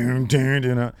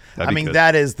 I mean,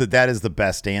 that is the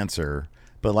best answer.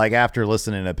 But like after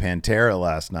listening to Pantera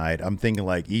last night, I'm thinking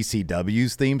like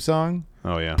ECW's theme song.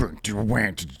 Oh yeah,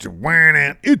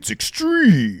 it's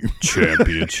extreme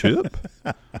championship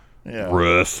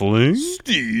wrestling.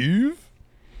 Steve.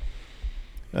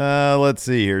 Let's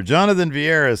see here. Jonathan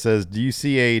Vieira says, do you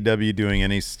see AEW doing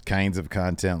any kinds of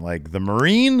content like The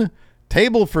Marine,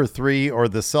 Table for Three, or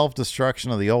The Self-Destruction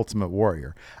of the Ultimate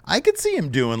Warrior? I could see him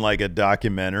doing like a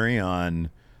documentary on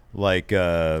like,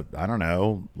 I don't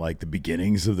know, like the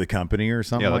beginnings of the company or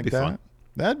something like that. Fun.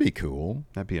 That'd be cool.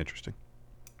 That'd be interesting.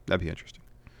 I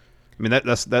mean,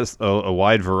 that's a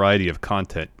wide variety of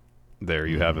content there.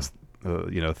 You have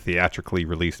a theatrically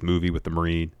released movie with the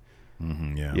Marine.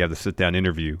 Mm-hmm, yeah. You have the sit-down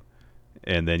interview,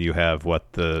 and then you have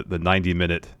the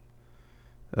 90-minute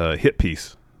hit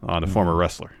piece on a former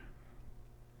wrestler.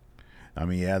 I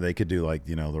mean, yeah, they could do like,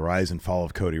 the rise and fall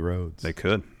of Cody Rhodes. They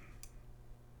could.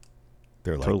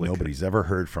 They're like totally nobody's ever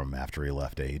heard from after he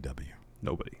left AEW.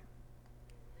 Nobody.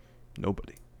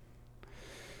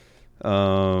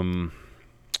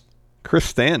 Chris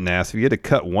Stanton asked, if you had to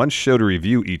cut one show to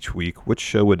review each week, which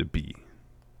show would it be?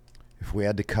 If we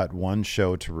had to cut one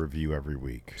show to review every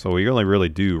week. So we only really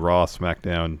do Raw,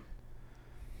 SmackDown,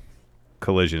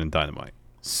 Collision, and Dynamite.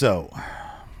 So.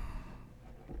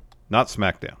 Not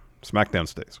SmackDown. SmackDown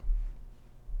stays.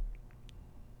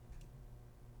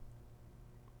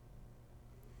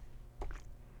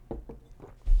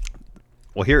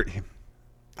 Well, here.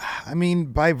 I mean,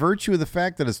 by virtue of the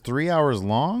fact that it's 3 hours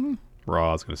long? Raw,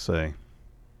 I was going to say.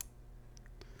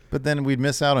 But then we'd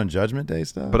miss out on Judgment Day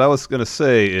stuff? But I was going to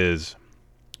say is,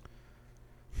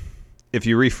 if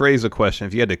you rephrase the question,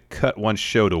 if you had to cut one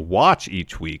show to watch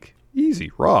each week,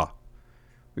 easy, Raw.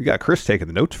 We got Chris taking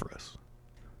the notes for us.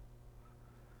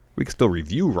 We could still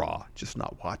review Raw, just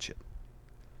not watch it.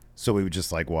 So we would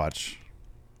just like watch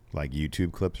like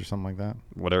YouTube clips or something like that?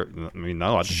 Whatever. I mean,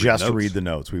 no, I'd just read the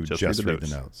notes. We would just read the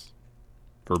notes.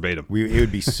 Verbatim. It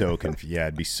would be so yeah,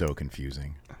 it'd be so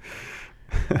confusing.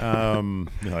 You're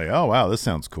like, oh wow, this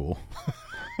sounds cool.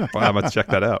 Well, I'm gonna check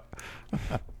that out.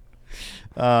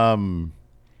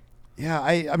 Yeah,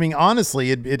 I mean,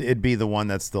 honestly, it'd be the one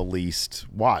that's the least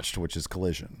watched, which is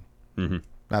Collision. Mm-hmm.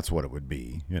 That's what it would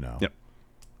be, Yep.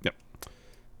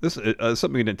 This is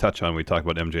something we didn't touch on when we talked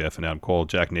about MJF and Adam Cole.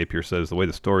 Jack Napier says the way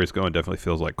the story is going definitely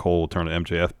feels like Cole will turn to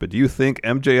MJF. But do you think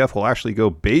MJF will actually go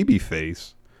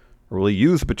babyface, or will he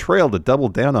use betrayal to double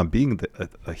down on being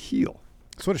a heel?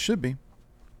 That's what it should be.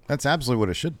 That's absolutely what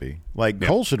it should be. Like,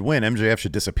 Cole should win. MJF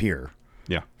should disappear.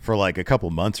 Yeah. For like a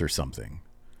couple months or something.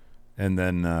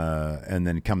 and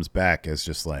then comes back as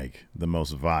just like the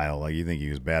most vile. Like you think he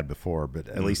was bad before, but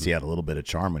at least he had a little bit of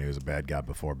charm when he was a bad guy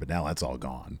before. But now that's all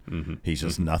gone. He's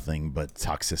just nothing but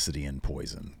toxicity and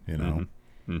poison. You know.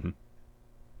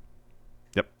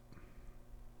 Yep.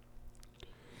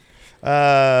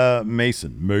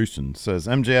 Mason says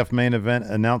MJF main event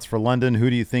announced for London. Who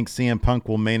do you think CM Punk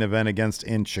will main event against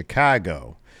in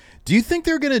Chicago? Do you think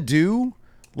they're gonna do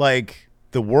like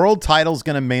the world title's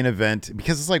gonna main event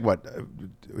because it's like what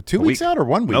 2 weeks out or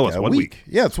 1 week? No, it's 1 week.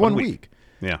 Yeah, it's 1 week.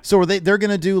 Yeah. So they're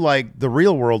gonna do like the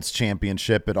real world's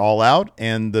championship at All Out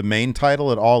and the main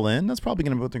title at All In? That's probably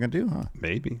gonna be what they're gonna do, huh?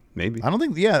 Maybe. I don't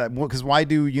think. Yeah, because why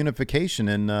do unification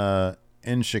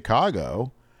in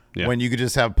Chicago? Yeah. When you could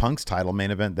just have Punk's title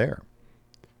main event there.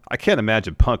 I can't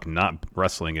imagine Punk not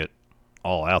wrestling it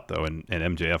All Out, though, and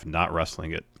MJF not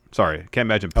wrestling it. Sorry, I can't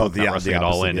imagine Punk not wrestling it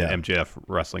All In and MJF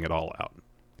wrestling it All Out.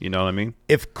 You know what I mean?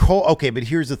 If Cole, okay, but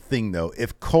here's the thing, though.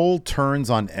 If Cole turns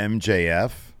on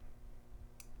MJF,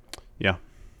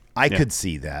 I could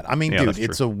see that. I mean, dude,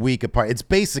 it's a week apart. It's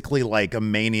basically like a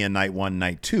Mania Night 1,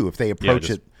 Night 2 if they approach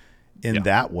it in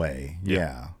that way.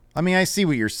 Yeah. I mean, I see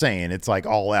what you're saying. It's like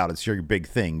All Out. It's your big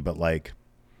thing. But, like,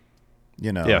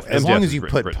 you know, as long as you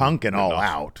put Punk in All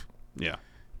Out,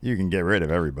 you can get rid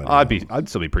of everybody. I'd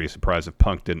still be pretty surprised if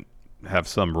Punk didn't have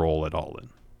some role at All In.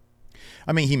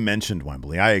 I mean, he mentioned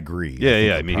Wembley. I agree.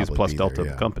 Yeah. I mean, he's plus Delta of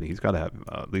the company. He's got to have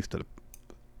at least a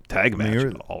tag match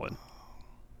at All In.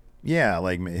 Yeah,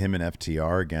 like him and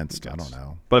FTR against, I don't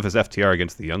know. But if it's FTR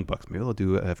against the Young Bucks, maybe they'll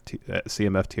do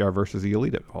CM FTR versus the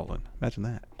Elite at All In. Imagine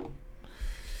that.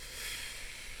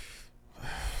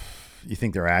 You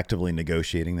think they're actively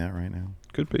negotiating that right now?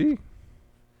 Could be.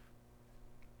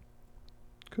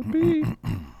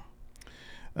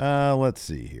 Let's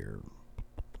see here.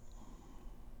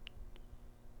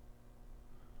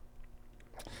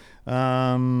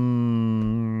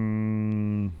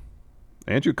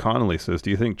 Andrew Connolly says,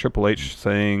 do you think Triple H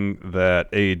saying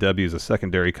that AEW is a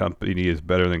secondary company is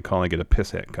better than calling it a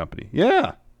pissant company?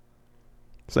 Yeah.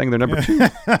 Saying they're number 2.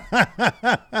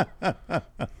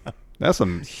 That's a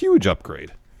huge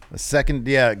upgrade.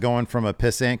 Going from a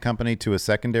pissant company to a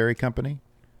secondary company.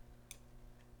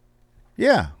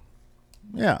 Yeah.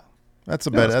 That's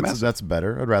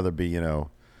better. I'd rather be,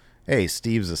 hey,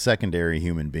 Steve's a secondary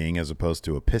human being as opposed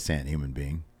to a pissant human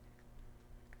being.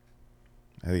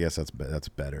 I guess that's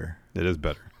better. It is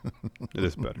better.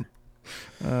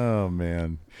 Oh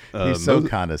man, he's so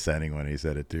condescending when he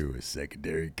said it too. A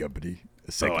secondary company,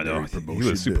 a secondary promotion.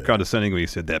 He was super condescending when he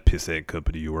said that pissant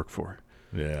company you work for.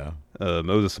 Yeah.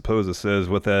 Moses Supposa says,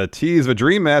 with a tease of a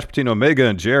dream match between Omega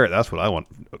and Jarrett, that's what I want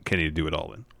Kenny to do it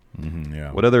All In.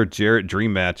 Yeah. What other Jarrett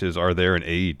dream matches are there in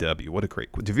AEW? What a great.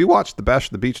 Have you watched the Bash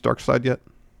of the Beach Dark Side yet?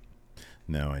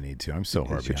 No, I need to. I'm so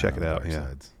hard. You should check it out.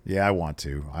 Yeah, I want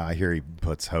to. I hear he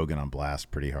puts Hogan on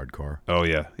blast pretty hardcore. Oh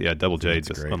yeah. Double J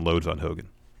just unloads on Hogan.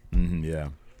 Yeah.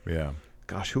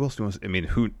 Gosh, who else do we want to see? I mean,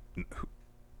 who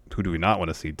do we not want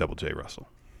to see Double J wrestle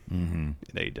in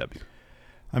AEW?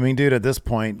 I mean, dude, at this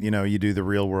point, you do the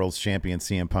real world's champion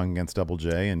CM Punk against Double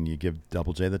J, and you give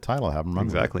Double J the title, have him run.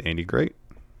 Exactly. Ain't he great?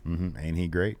 Ain't he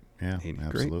great? Yeah,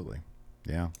 absolutely.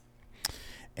 Great? Yeah.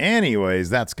 Anyways,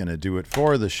 that's going to do it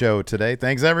for the show today.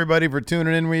 Thanks, everybody, for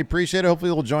tuning in. We appreciate it.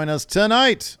 Hopefully, you'll join us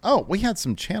tonight. Oh, we had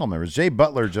some channel members. Jay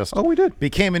Butler just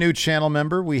became a new channel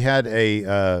member. We had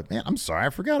I'm sorry, I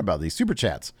forgot about these super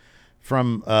chats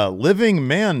from Living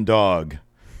Man Dog.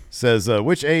 Says,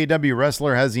 which AEW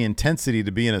wrestler has the intensity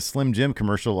to be in a Slim Jim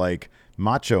commercial like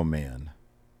Macho Man?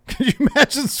 Could you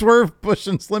imagine Swerve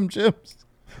pushing Slim Jims?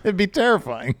 It'd be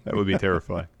terrifying. That would be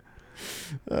terrifying.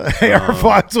 AR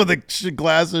Fox with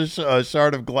a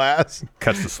shard of glass.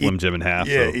 Cuts the Slim Jim in half.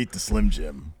 Yeah, eat the Slim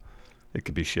Jim. It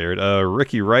could be shared.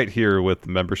 Ricky Wright here with the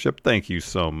membership. Thank you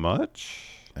so much.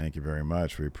 Thank you very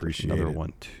much. We appreciate it. Another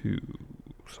one, too.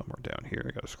 Somewhere down here.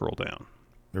 I got to scroll down.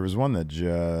 There was one that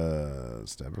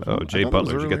just... Jay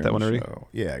Butler. Did you get that one already?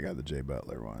 Yeah, I got the Jay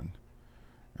Butler one.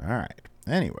 All right.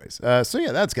 Anyways,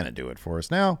 that's going to do it for us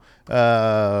now.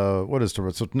 What is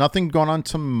tomorrow? So nothing going on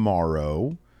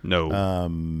tomorrow. No.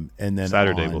 And then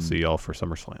Saturday we'll see y'all for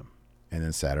SummerSlam. And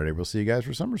then Saturday we'll see you guys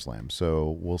for SummerSlam.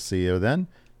 So we'll see you then.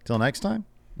 Till next time,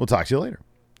 we'll talk to you later.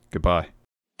 Goodbye.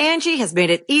 Angie has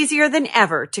made it easier than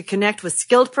ever to connect with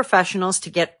skilled professionals to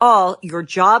get all your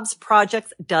jobs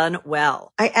projects done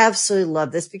well. I absolutely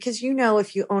love this because,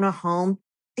 if you own a home,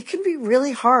 it can be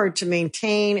really hard to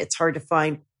maintain. It's hard to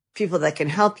find people that can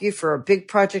help you for a big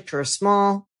project or a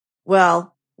small.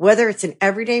 Well, whether it's in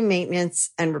everyday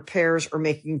maintenance and repairs or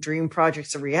making dream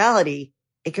projects a reality,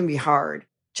 it can be hard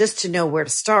just to know where to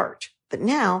start. But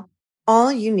now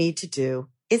all you need to do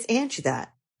is Angie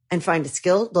that. and find a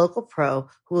skilled local pro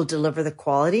who will deliver the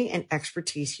quality and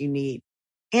expertise you need.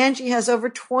 Angie has over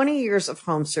 20 years of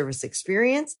home service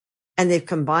experience, and they've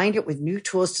combined it with new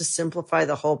tools to simplify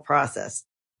the whole process.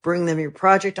 Bring them your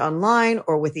project online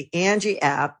or with the Angie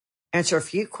app, answer a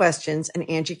few questions, and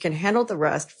Angie can handle the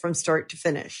rest from start to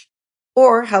finish.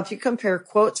 Or help you compare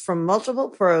quotes from multiple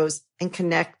pros and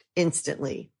connect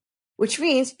instantly, which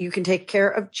means you can take care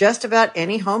of just about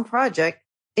any home project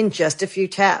in just a few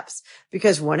taps.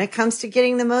 Because when it comes to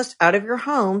getting the most out of your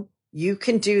home, you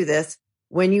can do this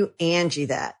when you Angie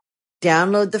that.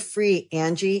 Download the free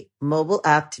Angie mobile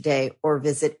app today or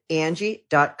visit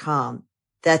Angie.com.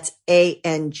 That's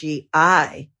ANGI.com.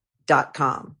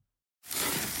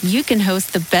 You can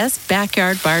host the best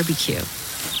backyard barbecue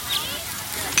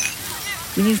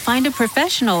when you find a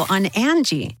professional on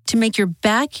Angie to make your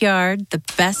backyard the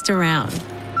best around.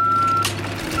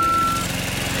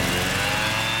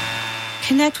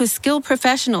 Connect with skilled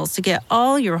professionals to get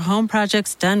all your home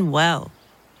projects done well.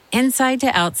 Inside to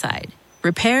outside,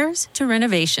 repairs to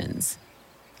renovations.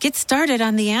 Get started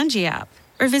on the Angie app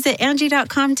or visit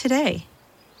Angie.com today.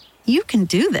 You can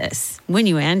do this when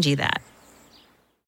you Angie that.